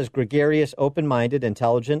across as gregarious, open-minded,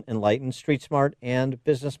 intelligent, enlightened, street-smart, and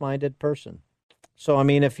business-minded person. So, I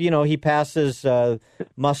mean, if, you know, he passes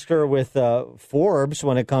muster with Forbes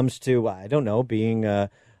when it comes to, I don't know, being a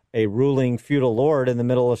ruling feudal lord in the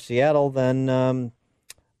middle of Seattle, then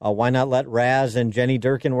why not let Raz and Jenny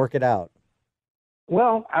Durkan work it out?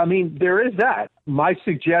 Well, I mean, there is that. My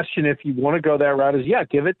suggestion, if you want to go that route, is,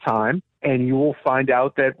 give it time, and you will find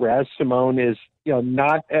out that Raz Simone is, you know,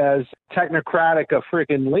 not as technocratic a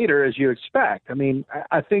freaking leader as you expect. I mean,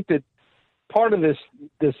 I think that part of this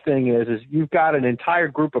thing is you've got an entire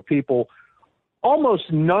group of people,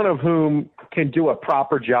 almost none of whom can do a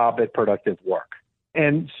proper job at productive work.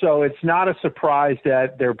 And so it's not a surprise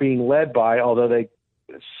that they're being led by, although they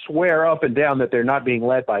swear up and down that they're not being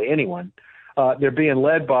led by anyone. They're being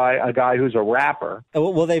led by a guy who's a rapper.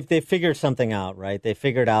 Well, they figured something out, right? They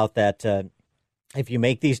figured out that if you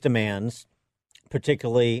make these demands,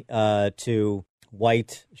 particularly to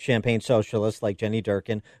white champagne socialists like Jenny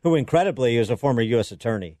Durkan, who incredibly is a former U.S.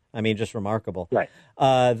 attorney, I mean, just remarkable, right?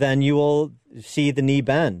 Then you will see the knee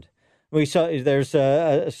bend. We saw there's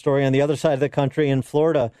a story on the other side of the country in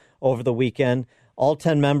Florida over the weekend. All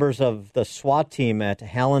 10 members of the SWAT team at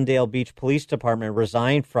Hallandale Beach Police Department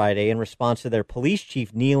resigned Friday in response to their police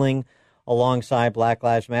chief kneeling alongside Black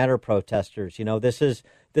Lives Matter protesters. You know, this is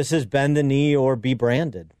bend the knee or be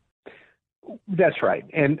branded. That's right.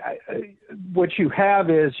 And what you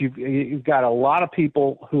have is you've got a lot of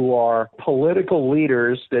people who are political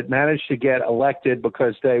leaders that managed to get elected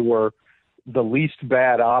because they were the least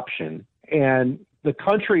bad option. And the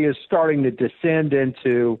country is starting to descend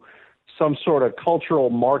into some sort of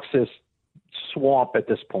cultural Marxist swamp at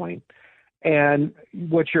this point. And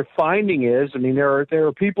what you're finding is, I mean, there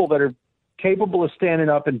are people that are capable of standing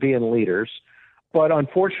up and being leaders, but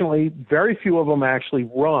unfortunately, very few of them actually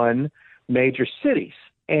run major cities.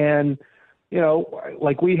 And, you know,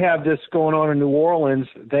 like we have this going on in New Orleans,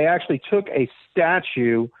 they actually took a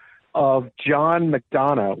statue of John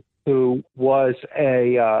McDonough, who was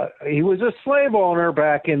he was a slave owner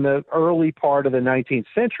back in the early part of the 19th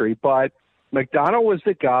century, but McDonough was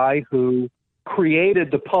the guy who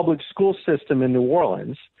created the public school system in New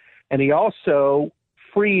Orleans, and he also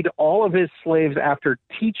freed all of his slaves after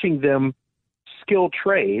teaching them skilled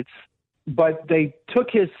trades, but they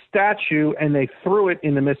took his statue and they threw it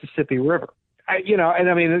in the Mississippi River.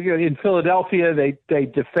 In Philadelphia, they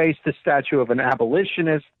defaced the statue of an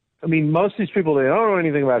abolitionist. I mean, most of these people, they don't know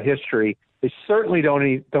anything about history. They certainly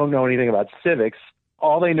don't know anything about civics.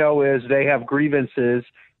 All they know is they have grievances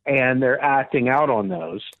and they're acting out on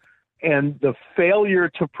those. And the failure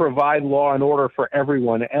to provide law and order for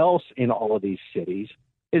everyone else in all of these cities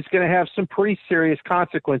is going to have some pretty serious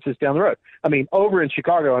consequences down the road. I mean, over in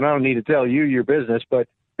Chicago, and I don't need to tell you your business, but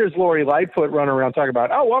here's Lori Lightfoot running around talking about,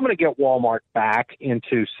 oh, well, I'm going to get Walmart back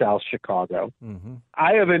into South Chicago. Mm-hmm.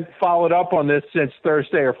 I haven't followed up on this since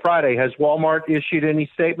Thursday or Friday. Has Walmart issued any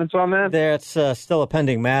statements on that? That's still a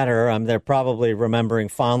pending matter. They're probably remembering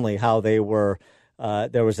fondly how they were.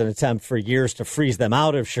 There was an attempt for years to freeze them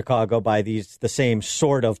out of Chicago by the same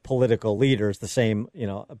sort of political leaders, the same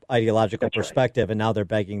ideological perspective, and now they're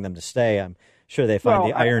begging them to stay. I'm sure they find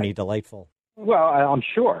the irony delightful. Well, I'm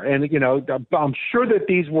sure. And, I'm sure that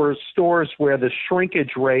these were stores where the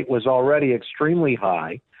shrinkage rate was already extremely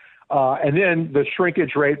high. And then the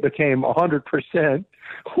shrinkage rate became 100%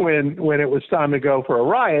 when it was time to go for a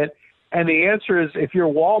riot. And the answer is, if you're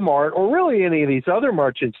Walmart or really any of these other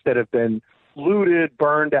merchants that have been looted,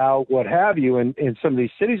 burned out, what have you, in some of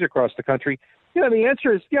these cities across the country, the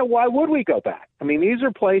answer is, why would we go back? I mean, these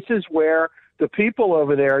are places where the people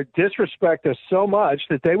over there disrespect us so much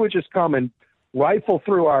that they would just come and rifle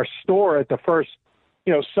through our store at the first,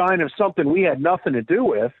 sign of something we had nothing to do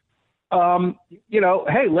with.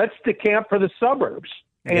 Hey, let's decamp for the suburbs.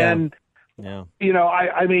 And, I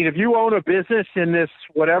mean, if you own a business in this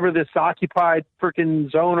occupied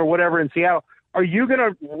freaking zone or whatever in Seattle, are you going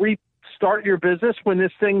to restart your business when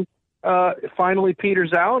this thing finally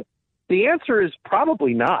peters out? The answer is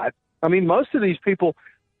probably not. I mean, most of these people,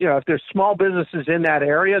 if there's small businesses in that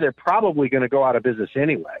area, they're probably going to go out of business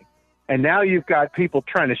anyway. And now you've got people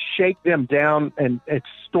trying to shake them down and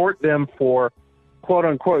extort them for quote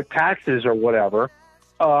unquote taxes or whatever.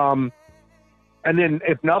 And then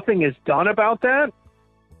if nothing is done about that,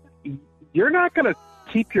 you're not going to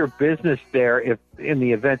keep your business there if in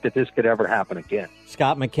the event that this could ever happen again.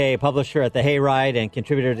 Scott McKay, publisher at The Hayride and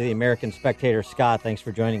contributor to the American Spectator. Scott, thanks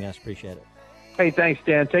for joining us. Appreciate it. Hey, thanks,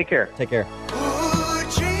 Dan. Take care. Take care.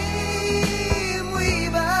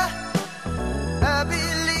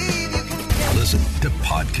 Listen to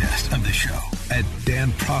podcast of the show at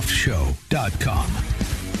danproffshow.com.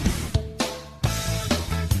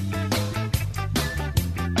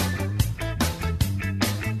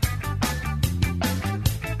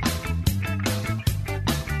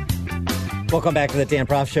 Welcome back to the Dan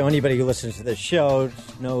Proft Show. Anybody who listens to this show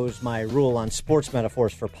knows my rule on sports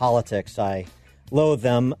metaphors for politics. I loathe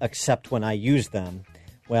them except when I use them.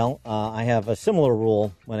 Well, I have a similar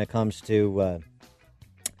rule when it comes to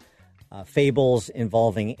fables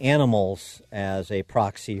involving animals as a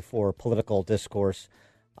proxy for political discourse.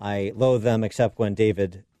 I loathe them except when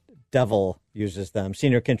David Devil uses them.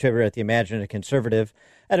 Senior contributor at the Imaginative Conservative,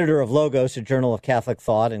 editor of Logos, a journal of Catholic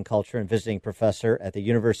thought and culture, and visiting professor at the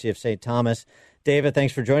University of St. Thomas. David,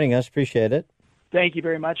 thanks for joining us. Appreciate it. Thank you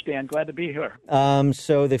very much, Dan. Glad to be here.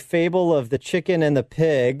 So the fable of the chicken and the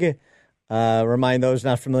pig, remind those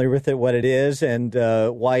not familiar with it what it is and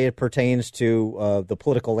why it pertains to the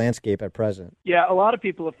political landscape at present. Yeah, a lot of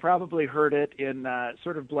people have probably heard it in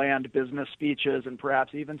sort of bland business speeches and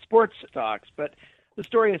perhaps even sports talks, but the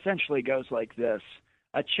story essentially goes like this.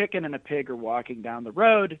 A chicken and a pig are walking down the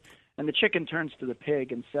road, and the chicken turns to the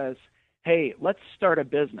pig and says, "Hey, let's start a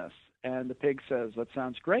business." And the pig says, "That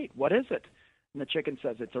sounds great. What is it?" And the chicken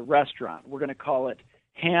says, "It's a restaurant. We're going to call it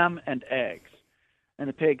Ham and Eggs." And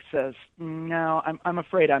the pig says, "No, I'm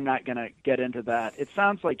afraid I'm not going to get into that. It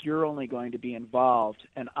sounds like you're only going to be involved,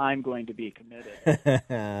 and I'm going to be committed."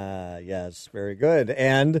 Yes, very good.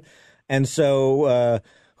 And so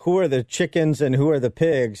who are the chickens and who are the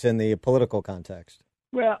pigs in the political context?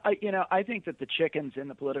 Well, I think that the chickens in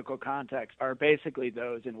the political context are basically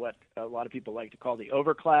those in what a lot of people like to call the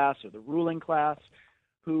overclass or the ruling class,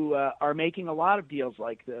 who are making a lot of deals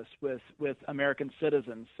like this with American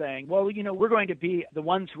citizens, saying, well, we're going to be the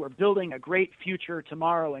ones who are building a great future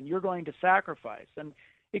tomorrow, and you're going to sacrifice. And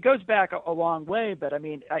it goes back a long way, but I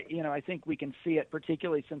mean, I think we can see it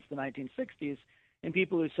particularly since the 1960s in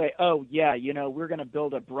people who say, oh, yeah, we're going to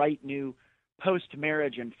build a bright new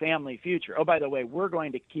post-marriage and family future. Oh, by the way, we're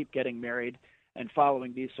going to keep getting married and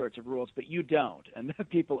following these sorts of rules, but you don't, and the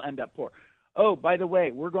people end up poor. Oh, by the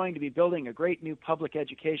way, we're going to be building a great new public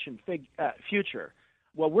education future.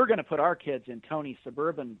 Well, we're going to put our kids in Tony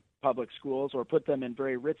suburban public schools or put them in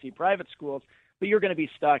very ritzy private schools, but you're going to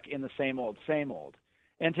be stuck in the same old, same old.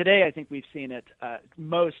 And today I think we've seen it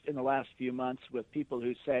most in the last few months with people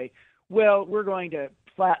who say, well, we're going to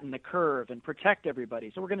flatten the curve and protect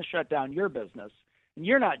everybody, so we're going to shut down your business, and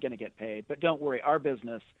you're not going to get paid, but don't worry, our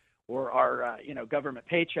business or our government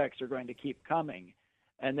paychecks are going to keep coming.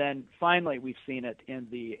 And then finally, we've seen it in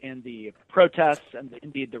the protests and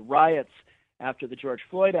indeed the riots after the George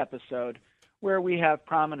Floyd episode, where we have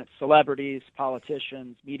prominent celebrities,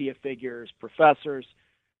 politicians, media figures, professors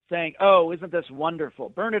saying, "Oh, isn't this wonderful?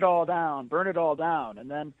 Burn it all down, burn it all down."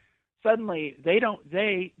 And then suddenly they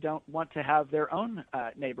don't want to have their own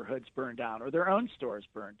neighborhoods burned down or their own stores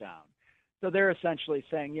burned down. So they're essentially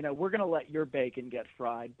saying, we're going to let your bacon get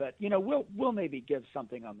fried, but we'll maybe give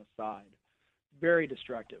something on the side. Very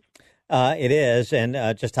destructive. It is, and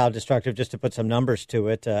just how destructive, just to put some numbers to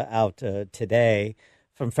it, out today,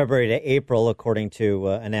 from February to April, according to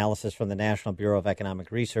analysis from the National Bureau of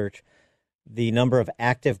Economic Research, the number of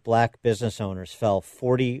active black business owners fell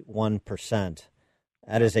 41%.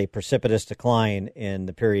 That is a precipitous decline in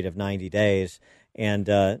the period of 90 days, and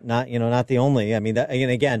not the only. I mean,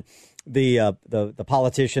 again, the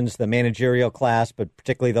politicians, the managerial class, but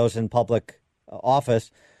particularly those in public office.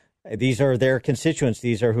 These are their constituents.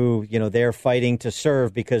 These are who, they're fighting to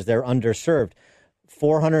serve because they're underserved.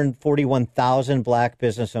 441,000 black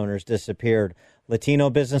business owners disappeared.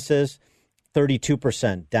 Latino businesses,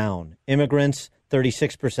 32% down. Immigrants,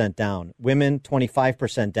 36% down. Women,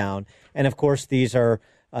 25% down. And, of course, these are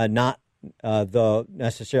not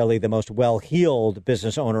necessarily the most well-heeled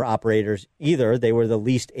business owner operators either. They were the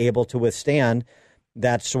least able to withstand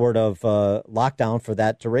that sort of lockdown for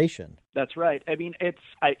that duration. That's right. I mean,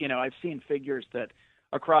 I've seen figures that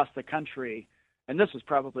across the country, and this was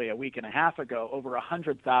probably a week and a half ago, over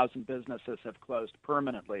 100,000 businesses have closed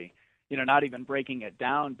permanently, not even breaking it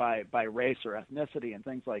down by race or ethnicity and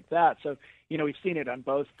things like that. So, we've seen it on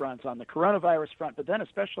both fronts, on the coronavirus front, but then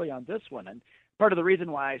especially on this one. And part of the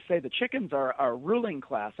reason why I say the chickens are our ruling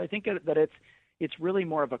class, I think that it's really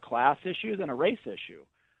more of a class issue than a race issue.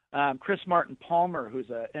 Chris Martin Palmer, who's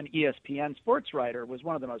an ESPN sports writer, was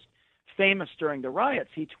one of the most famous during the riots.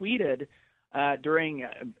 He tweeted during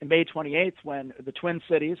May 28th, when the Twin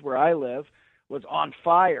Cities, where I live, was on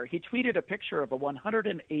fire. He tweeted a picture of a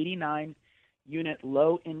 189-unit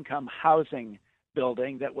low-income housing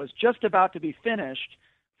building that was just about to be finished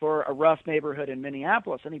for a rough neighborhood in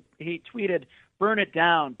Minneapolis. And he tweeted, "Burn it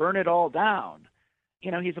down, burn it all down."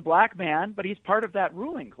 He's a black man, but he's part of that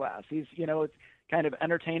ruling class. He's, kind of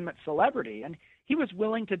entertainment celebrity. And he was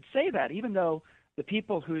willing to say that, even though the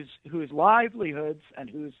people whose livelihoods and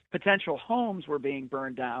whose potential homes were being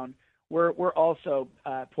burned down were also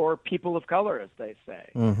poor people of color, as they say.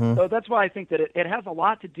 Mm-hmm. So that's why I think that it has a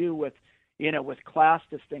lot to do with class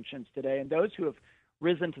distinctions today, and those who have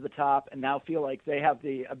risen to the top and now feel like they have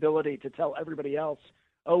the ability to tell everybody else,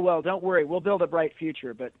 "Oh, well, don't worry, we'll build a bright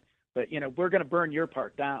future, but we're going to burn your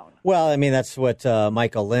part down." Well, I mean, that's what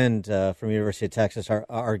Michael Lind from University of Texas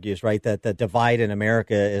argues, right? That the divide in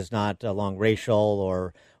America is not along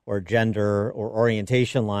racial or gender or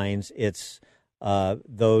orientation lines. It's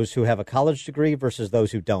those who have a college degree versus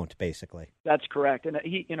those who don't, basically. That's correct. And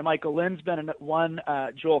Michael Lind's been in one.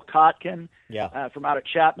 Joel Kotkin, from out at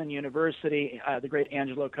Chapman University, the great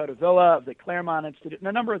Angelo Codavilla of the Claremont Institute, and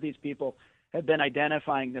a number of these people have been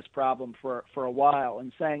identifying this problem for a while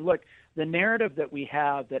and saying, look, the narrative that we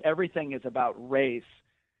have that everything is about race,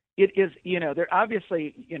 it is, there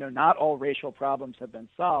obviously, not all racial problems have been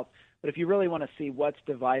solved, but if you really want to see what's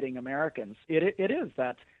dividing Americans, it is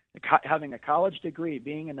that having a college degree,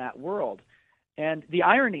 being in that world. And the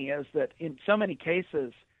irony is that in so many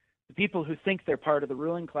cases, the people who think they're part of the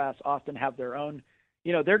ruling class often have their own,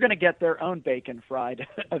 they're going to get their own bacon fried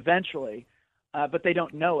eventually. But they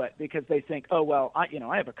don't know it because they think, oh, well, I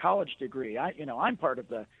have a college degree. I'm part of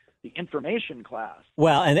the information class.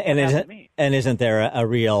 Well, and isn't there a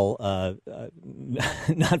real,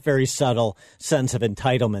 not very subtle sense of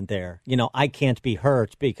entitlement there? I can't be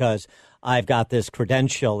hurt because I've got this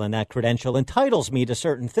credential, and that credential entitles me to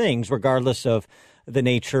certain things, regardless of the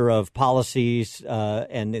nature of policies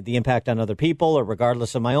and the impact on other people, or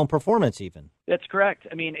regardless of my own performance even. That's correct.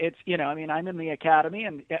 I mean, I'm in the academy,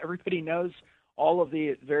 and everybody knows all of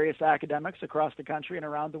the various academics across the country and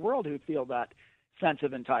around the world who feel that sense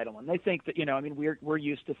of entitlement. They think that, we're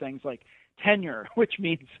used to things like tenure, which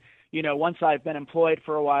means, once I've been employed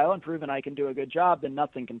for a while and proven I can do a good job, then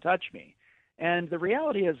nothing can touch me. And the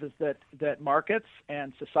reality is that markets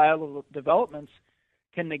and societal developments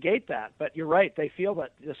can negate that. But you're right, they feel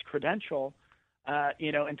that this credential,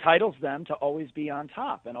 entitles them to always be on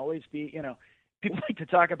top and always be, people like to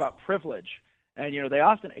talk about privilege. And, they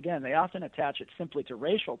often attach it simply to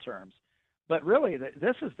racial terms. But really,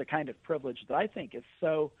 this is the kind of privilege that I think is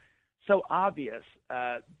so obvious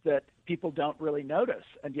that people don't really notice.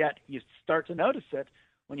 And yet you start to notice it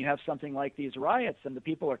when you have something like these riots, and the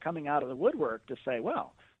people are coming out of the woodwork to say,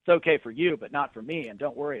 well, it's okay for you, but not for me. And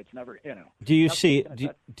don't worry, it's never, Do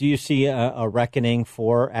you see a reckoning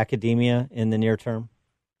for academia in the near term?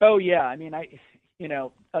 Oh yeah, I mean, a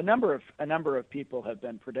number of people have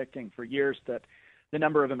been predicting for years that the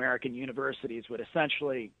number of American universities would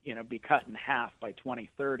essentially, be cut in half by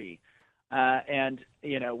 2030. And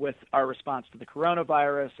with our response to the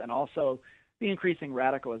coronavirus and also the increasing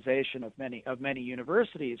radicalization of many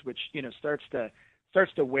universities, which starts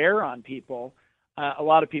to wear on people, a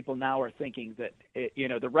lot of people now are thinking that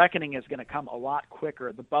the reckoning is going to come a lot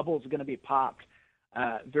quicker. The bubble is going to be popped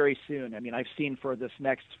very soon. I mean, I've seen for this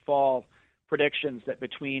next fall predictions that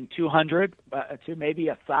between 200 to maybe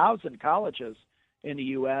 1,000 colleges in the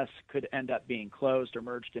U.S. could end up being closed or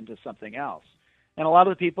merged into something else. And a lot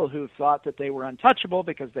of the people who thought that they were untouchable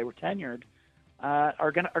because they were tenured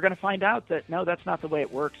are going to find out that, no, that's not the way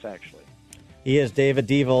it works, actually. He is David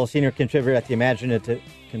Deavel, senior contributor at the Imaginative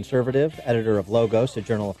Conservative, editor of Logos, a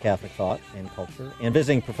journal of Catholic thought and culture, and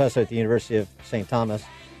visiting professor at the University of St. Thomas,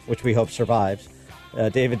 which we hope survives.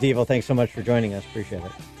 David Deavel, thanks so much for joining us. Appreciate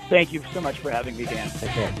it. Thank you so much for having me, Dan.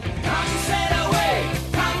 Take care. Come sail away,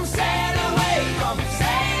 come sail away, come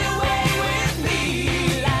sail away with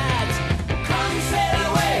me, lads. Come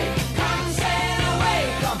sail away, come sail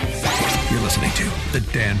away, come sail. You're listening to The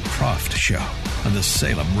Dan Proft Show on the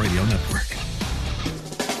Salem Radio Network.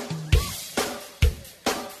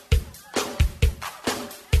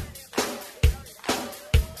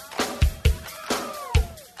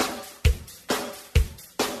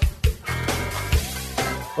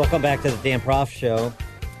 Welcome back to the Dan Proft Show.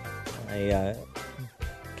 A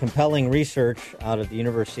compelling research out of the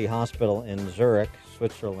University Hospital in Zurich,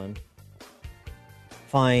 Switzerland,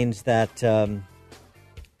 finds that 60%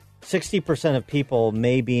 of people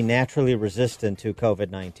may be naturally resistant to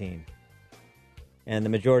COVID-19. And the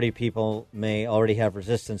majority of people may already have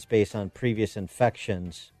resistance based on previous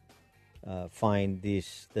infections. Find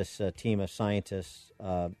this team of scientists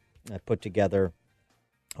put together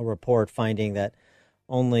a report finding that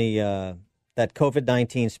only that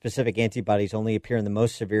COVID-19 specific antibodies only appear in the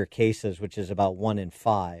most severe cases, which is about 1 in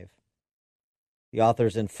 5. The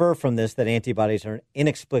authors infer from this that antibodies are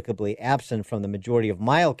inexplicably absent from the majority of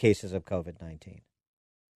mild cases of COVID-19.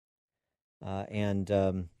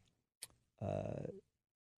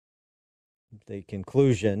 The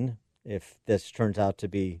conclusion, if this turns out to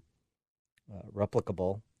be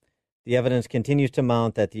replicable, the evidence continues to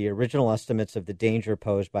mount that the original estimates of the danger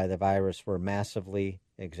posed by the virus were massively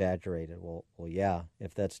exaggerated. Well, yeah,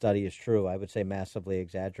 if that study is true, I would say massively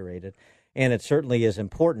exaggerated. And it certainly is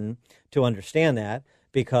important to understand that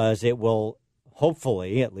because it will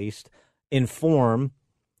hopefully at least inform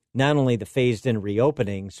not only the phased-in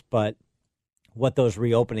reopenings, but what those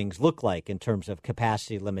reopenings look like in terms of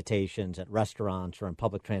capacity limitations at restaurants or in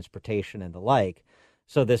public transportation and the like.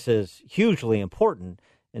 So this is hugely important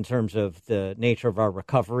in terms of the nature of our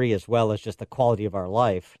recovery as well as just the quality of our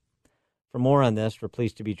life. For more on this, we're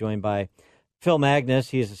pleased to be joined by Phil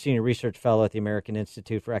Magness. He is a senior research fellow at the American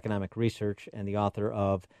Institute for Economic Research and the author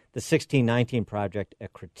of the 1619 Project, A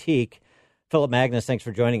Critique. Philip Magness, thanks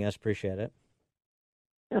for joining us. Appreciate it.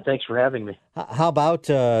 Yeah, thanks for having me. How about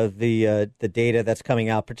the data that's coming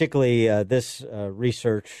out, particularly this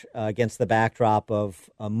research against the backdrop of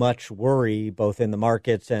much worry both in the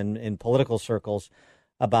markets and in political circles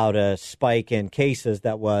about a spike in cases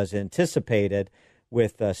that was anticipated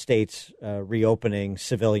with states reopening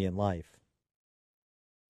civilian life?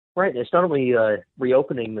 Right. It's not only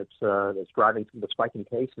reopening that's driving the spike in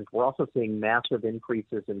cases. We're also seeing massive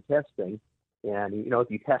increases in testing. And,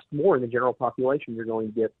 if you test more in the general population, you're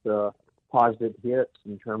going to get positive hits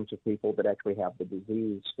in terms of people that actually have the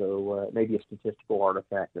disease. So it may be a statistical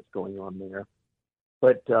artifact that's going on there.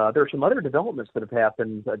 But there are some other developments that have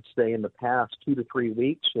happened, I'd say, in the past 2 to 3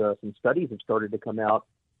 weeks. Some studies have started to come out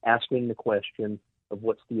asking the question of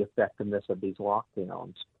what's the effectiveness of these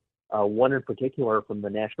lockdowns. One in particular from the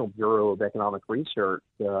National Bureau of Economic Research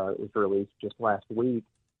was released just last week.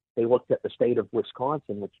 They looked at the state of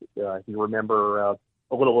Wisconsin, which, if you remember, a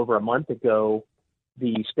little over a month ago,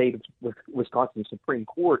 the state of Wisconsin Supreme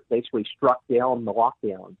Court basically struck down the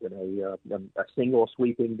lockdowns in a single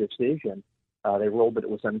sweeping decision. They ruled that it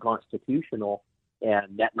was unconstitutional.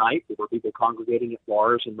 And that night, there were people congregating at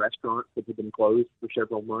bars and restaurants that had been closed for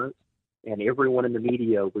several months. And everyone in the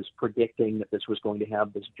media was predicting that this was going to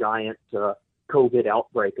have this giant COVID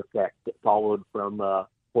outbreak effect that followed from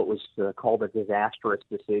what was called a disastrous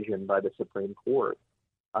decision by the Supreme Court.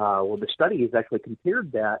 Well, the study has actually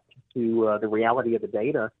compared that to the reality of the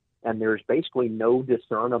data, and there's basically no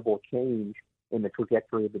discernible change in the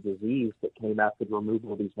trajectory of the disease that came after the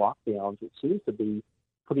removal of these lockdowns. It seems to be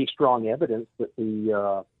pretty strong evidence that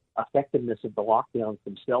the effectiveness of the lockdowns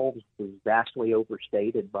themselves was vastly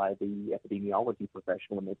overstated by the epidemiology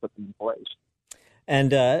professional when they put them in place.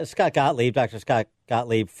 And Scott Gottlieb, Dr. Scott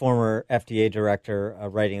Gottlieb, former FDA director,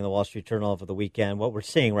 writing in the Wall Street Journal over the weekend, what we're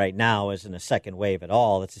seeing right now isn't a second wave at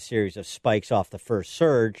all. It's a series of spikes off the first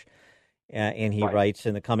surge. And he writes,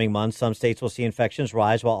 in the coming months, some states will see infections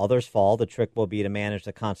rise while others fall. The trick will be to manage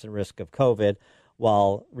the constant risk of COVID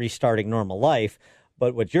while restarting normal life.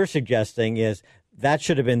 But what you're suggesting is that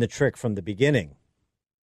should have been the trick from the beginning.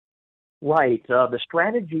 Right. The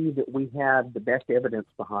strategy that we had the best evidence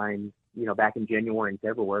behind, back in January and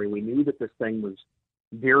February, we knew that this thing was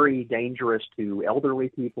very dangerous to elderly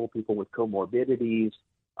people, people with comorbidities,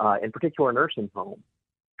 in particular nursing homes.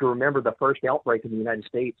 To remember, the first outbreak in the United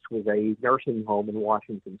States was a nursing home in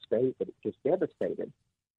Washington State that it just devastated.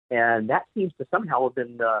 And that seems to somehow have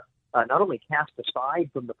been not only cast aside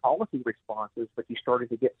from the policy responses, but you started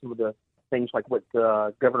to get some of the things like what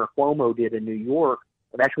Governor Cuomo did in New York,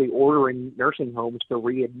 of actually ordering nursing homes to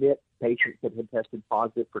readmit patients that had tested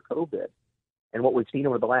positive for COVID. And what we've seen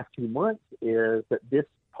over the last 2 months is that this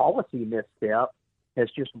policy misstep has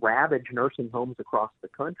just ravaged nursing homes across the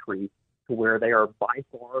country to where they are by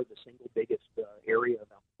far the single biggest area of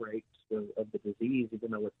outbreaks of the disease,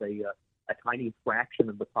 even though it's a tiny fraction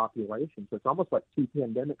of the population. So it's almost like two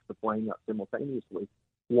pandemics are playing out simultaneously.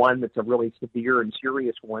 One that's a really severe and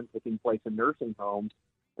serious one taking place in nursing homes,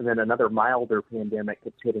 and then another milder pandemic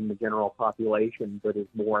that's hitting the general population, but is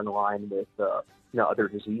more in line with other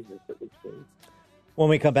diseases that we've seen. When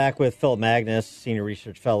we come back with Philip Magness, Senior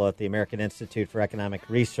Research Fellow at the American Institute for Economic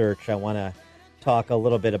Research, I want to talk a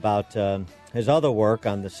little bit about his other work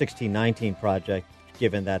on the 1619 Project,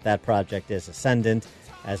 given that project is ascendant,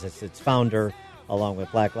 as is its founder, along with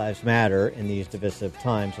Black Lives Matter in these divisive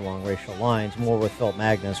times along racial lines. More with Philip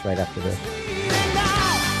Magness right after this.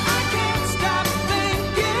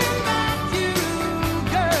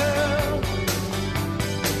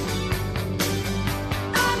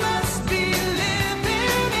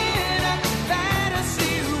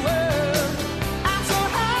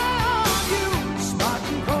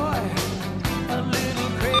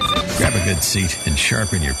 Grab a good seat and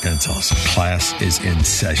sharpen your pencils. Class is in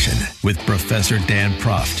session with Professor Dan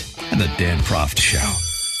Proft and the Dan Proft Show.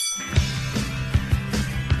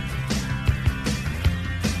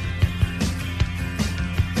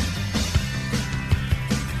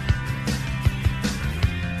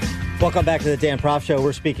 Welcome back to the Dan Proft Show.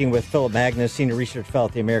 We're speaking with Philip Magness, Senior Research Fellow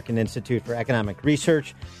at the American Institute for Economic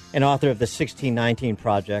Research and author of the 1619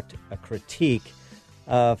 Project, a critique.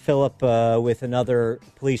 Philip, with another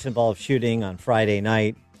police-involved shooting on Friday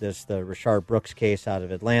night, the Rayshard Brooks case out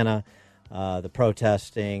of Atlanta, the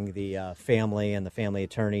protesting, the family and the family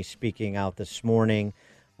attorney speaking out this morning,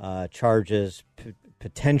 charges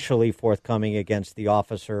potentially forthcoming against the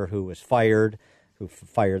officer who was fired, who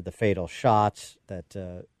fired the fatal shots that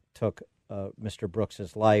took Mr.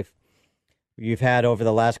 Brooks's life. You've had over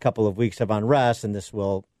the last couple of weeks of unrest, and this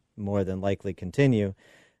will more than likely continue,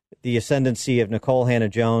 the ascendancy of Nikole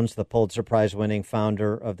Hannah-Jones, the Pulitzer Prize-winning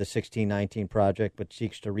founder of the 1619 Project, which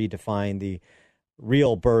seeks to redefine the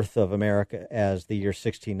real birth of America as the year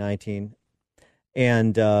 1619,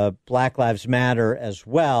 and Black Lives Matter as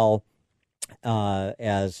well,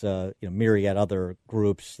 as myriad other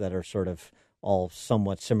groups that are sort of all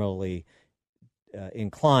somewhat similarly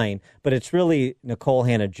inclined. But it's really Nikole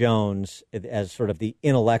Hannah-Jones as sort of the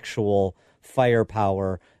intellectual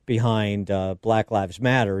firepower behind Black Lives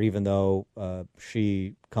Matter, even though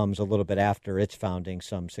she comes a little bit after its founding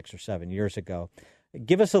some 6 or 7 years ago.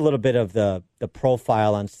 Give us a little bit of the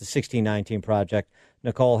profile on the 1619 Project,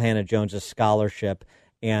 Nikole Hannah-Jones' scholarship,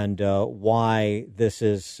 and why this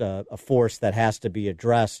is a force that has to be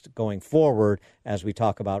addressed going forward as we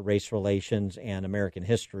talk about race relations and American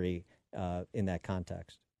history in that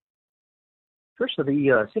context. First, so the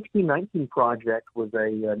 1619 Project was a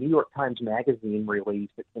New York Times Magazine release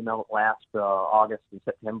that came out last August and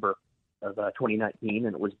September of 2019,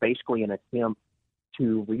 and it was basically an attempt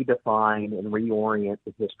to redefine and reorient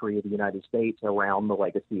the history of the United States around the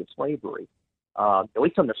legacy of slavery. At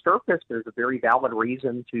least on the surface, there's a very valid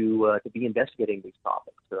reason to be investigating these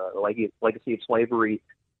topics. The legacy of slavery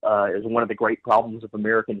is one of the great problems of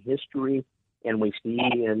American history, and we see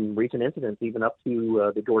in recent incidents, even up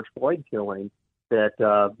to the George Floyd killing,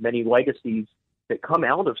 that many legacies that come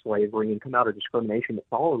out of slavery and come out of discrimination that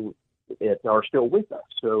followed it are still with us.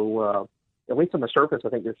 So at least on the surface, I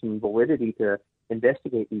think there's some validity to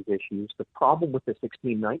investigate these issues. The problem with the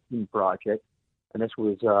 1619 Project, and this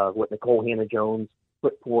was what Nikole Hannah-Jones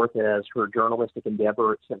put forth as her journalistic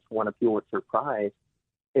endeavor since won a Pulitzer Prize,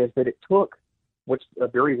 is that it took what's a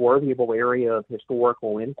very worthyable area of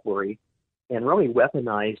historical inquiry and really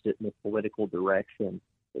weaponized it in a political direction.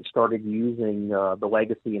 It started using the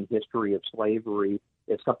legacy and history of slavery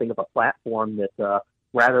as something of a platform that,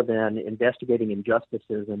 rather than investigating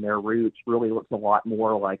injustices and their roots, really looks a lot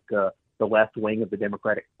more like the left wing of the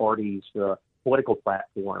Democratic Party's political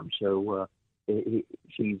platform. So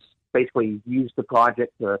she's basically used the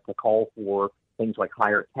project to call for things like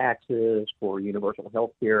higher taxes, for universal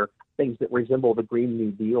health care, things that resemble the Green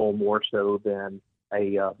New Deal more so than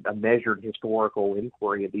a measured historical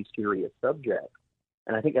inquiry of these serious subjects.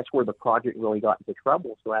 And I think that's where the project really got into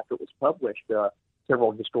trouble. So after it was published,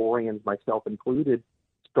 several historians, myself included,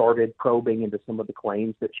 started probing into some of the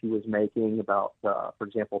claims that she was making about, for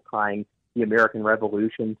example, tying the American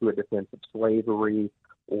Revolution to a defense of slavery,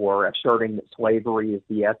 or asserting that slavery is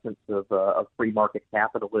the essence of free market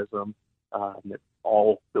capitalism. That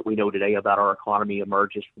all that we know today about our economy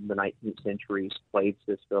emerges from the 19th century's slave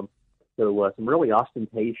system. So some really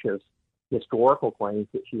ostentatious historical claims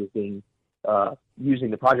that she was being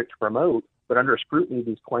using the project to promote, but under scrutiny,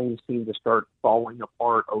 these claims seem to start falling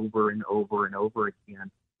apart over and over and over again.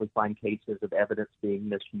 We find cases of evidence being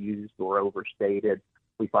misused or overstated.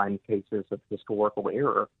 We find cases of historical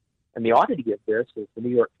error. And the oddity of this is the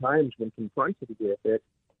New York Times, when confronted with it,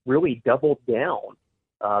 really doubled down.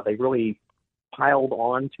 They really piled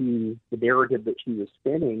on to the narrative that she was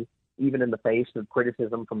spinning, even in the face of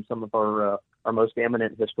criticism from some of our most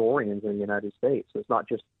eminent historians in the United States. So it's not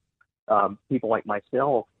just people like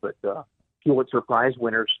myself, but Pulitzer Prize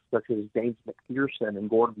winners such as James McPherson and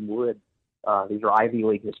Gordon Wood. These are Ivy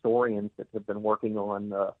League historians that have been working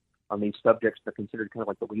on these subjects. They're considered kind of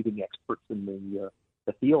like the leading experts in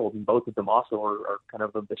the field, and both of them also are kind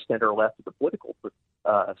of the center left of the political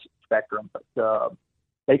spectrum. But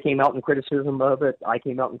they came out in criticism of it. I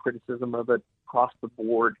came out in criticism of it across the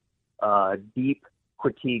board. Deep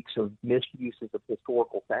critiques of misuses of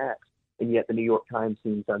historical facts, and yet the New York Times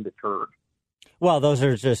seems undeterred. Well,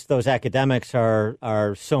 those academics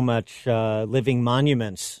are so much living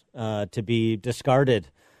monuments to be discarded.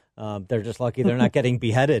 They're just lucky they're not getting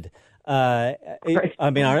beheaded. Right.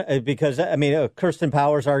 Because Kirsten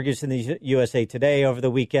Powers argues in the USA Today over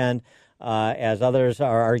the weekend, as others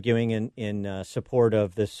are arguing in support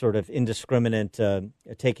of this sort of indiscriminate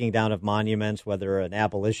taking down of monuments, whether an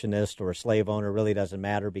abolitionist or a slave owner, really doesn't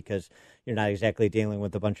matter because you're not exactly dealing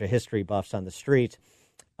with a bunch of history buffs on the street.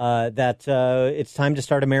 That it's time to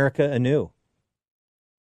start America anew.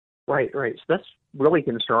 Right. So that's really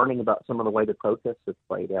concerning about some of the way the protests have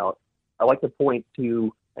played out. I like to point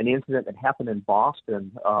to an incident that happened in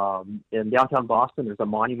Boston. In downtown Boston, there's a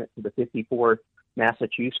monument to the 54th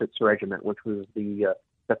Massachusetts Regiment, which was the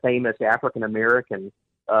famous African-American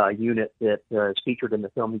unit that is featured in the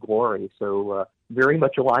film Glory. So very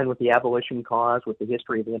much aligned with the abolition cause, with the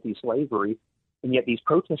history of anti-slavery. And yet these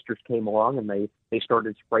protesters came along and they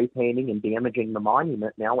started spray painting and damaging the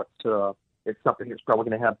monument. Now it's something that's probably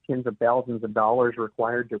going to have tens of thousands of dollars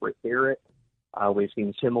required to repair it. We've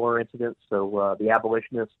seen similar incidents. So the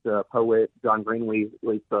abolitionist poet John Greenleaf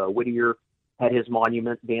Whittier had his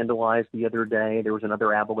monument vandalized the other day. There was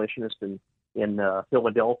another abolitionist in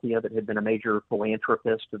Philadelphia that had been a major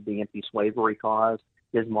philanthropist of the anti-slavery cause.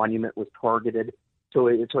 His monument was targeted. So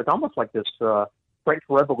it's almost like this French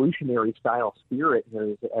Revolutionary style spirit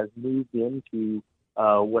has moved into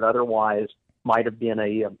what otherwise might have been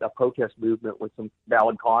a protest movement with some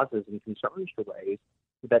valid causes and concerns to raise.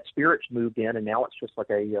 That spirit's moved in, and now it's just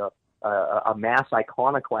like a mass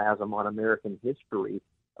iconoclasm on American history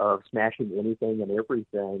of smashing anything and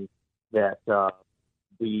everything that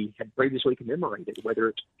we had previously commemorated, whether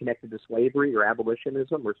it's connected to slavery or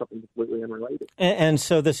abolitionism or something completely unrelated. And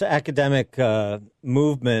so this academic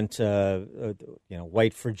movement,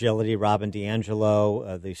 White Fragility, Robin DiAngelo,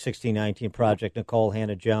 the 1619 Project, Nicole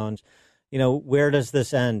Hannah-Jones, where does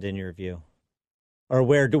this end in your view? Or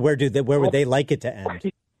where would they like it to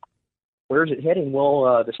end? Where is it heading? Well,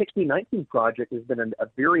 the 1619 Project has been a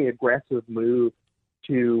very aggressive move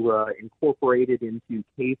to incorporate it into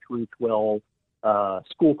K through 12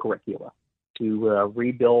 school curricula, to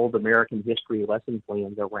rebuild American history lesson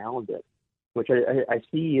plans around it, which I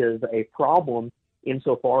see as a problem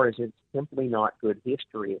insofar as it's simply not good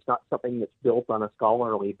history. It's not something that's built on a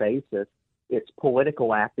scholarly basis. It's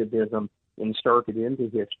political activism inserted into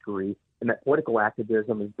history, and that political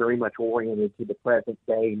activism is very much oriented to the present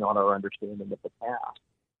day, not our understanding of the past.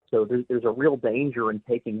 So there's a real danger in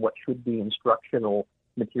taking what should be instructional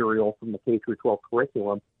material from the K through 12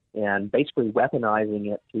 curriculum and basically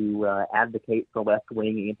weaponizing it to advocate for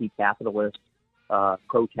left-wing, anti-capitalist,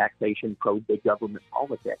 pro-taxation, pro-big government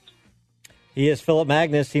politics. He is Philip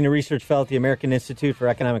Magnus, Senior Research Fellow at the American Institute for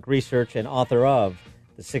Economic Research and author of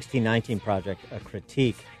The 1619 Project, A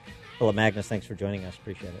Critique. Philip Magnus, thanks for joining us.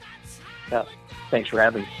 Appreciate it. Yeah, thanks for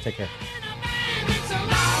having me. Take care.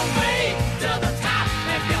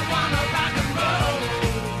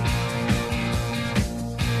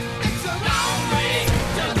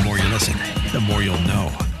 The more you listen, the more you'll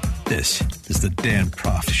know. This is the Dan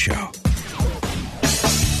Proft Show.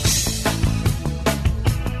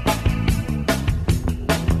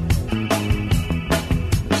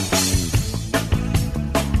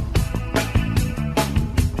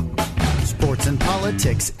 Sports and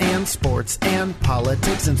politics and sports and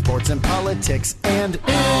politics and sports and politics and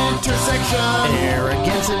intersection.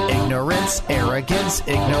 Arrogance and ignorance, arrogance,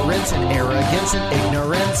 ignorance, and arrogance and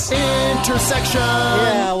ignorance. Intersection.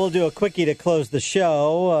 Yeah, we'll do a quickie to close the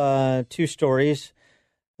show. Two stories.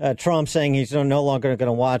 Trump saying he's no longer going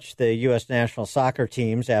to watch the U.S. national soccer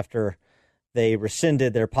teams after they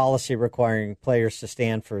rescinded their policy requiring players to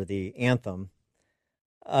stand for the anthem.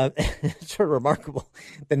 It's sort of remarkable.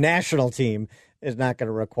 The national team is not going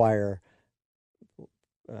to require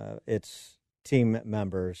its team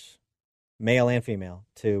members, male and female,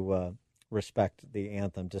 to respect the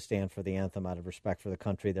anthem, to stand for the anthem out of respect for the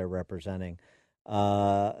country they're representing.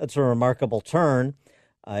 It's a remarkable turn,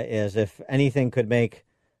 as if anything could make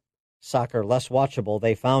soccer less watchable,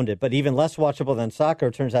 they found it. But even less watchable than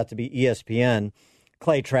soccer turns out to be ESPN.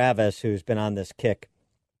 Clay Travis, who's been on this kick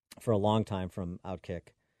for a long time from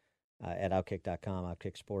Outkick, at Outkick.com,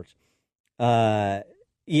 Outkick Sports.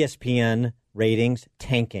 ESPN ratings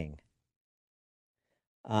tanking.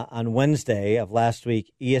 On Wednesday of last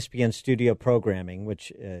week, ESPN Studio Programming,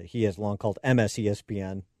 which he has long called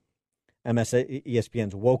MSESPN,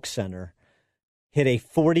 ESPN's Woke Center, hit a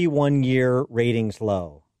 41-year ratings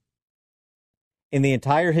low. In the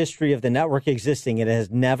entire history of the network existing, it has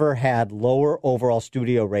never had lower overall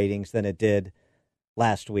studio ratings than it did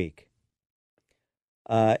last week.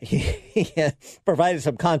 He provided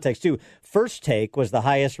some context, too. First Take was the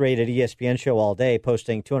highest-rated ESPN show all day,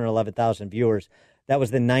 posting 211,000 viewers. That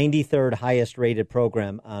was the 93rd highest-rated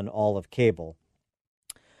program on all of cable.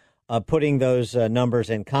 Putting those numbers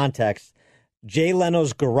in context, Jay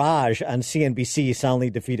Leno's Garage on CNBC soundly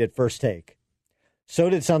defeated First Take. So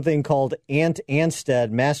did something called Ant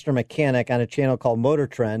Anstead Master Mechanic on a channel called Motor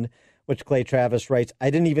Trend, which Clay Travis writes, I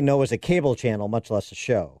didn't even know was a cable channel, much less a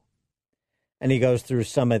show. And he goes through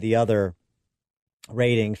some of the other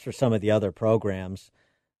ratings for some of the other programs.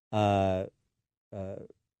 All-time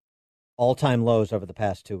lows over the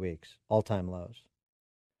past 2 weeks. All-time lows.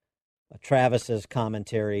 Travis's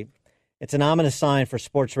commentary. It's an ominous sign for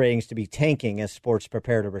sports ratings to be tanking as sports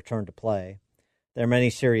prepare to return to play. There are many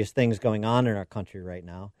serious things going on in our country right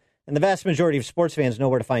now. And the vast majority of sports fans know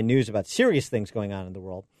where to find news about serious things going on in the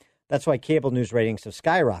world. That's why cable news ratings have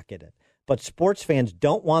skyrocketed. But sports fans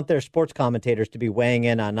don't want their sports commentators to be weighing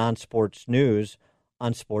in on non-sports news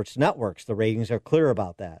on sports networks. The ratings are clear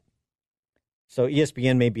about that. So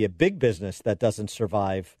ESPN may be a big business that doesn't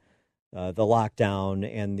survive the lockdown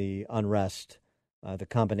and the unrest, the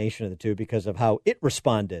combination of the two, because of how it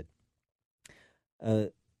responded.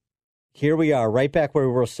 Here we are, right back where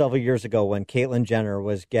we were several years ago when Caitlyn Jenner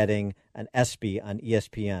was getting an ESPY on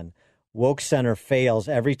ESPN. Woke Center fails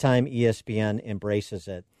every time ESPN embraces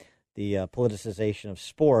it. The politicization of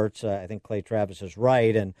sports, I think Clay Travis is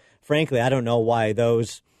right. And frankly, I don't know why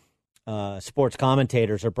those sports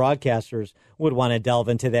commentators or broadcasters would want to delve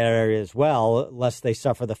into that area as well, lest they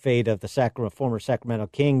suffer the fate of the former Sacramento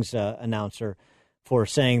Kings announcer for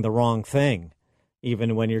saying the wrong thing,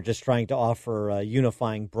 even when you're just trying to offer a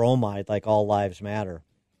unifying bromide like all lives matter.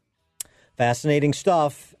 Fascinating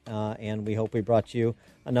stuff, and we hope we brought you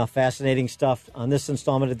enough fascinating stuff on this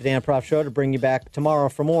installment of the Dan Proft Show to bring you back tomorrow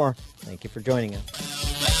for more. Thank you for joining us.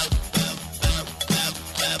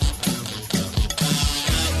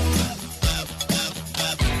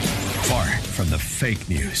 Far from the fake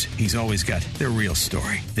news, he's always got the real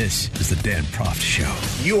story. This is the Dan Proft Show.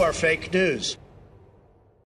 You are fake news.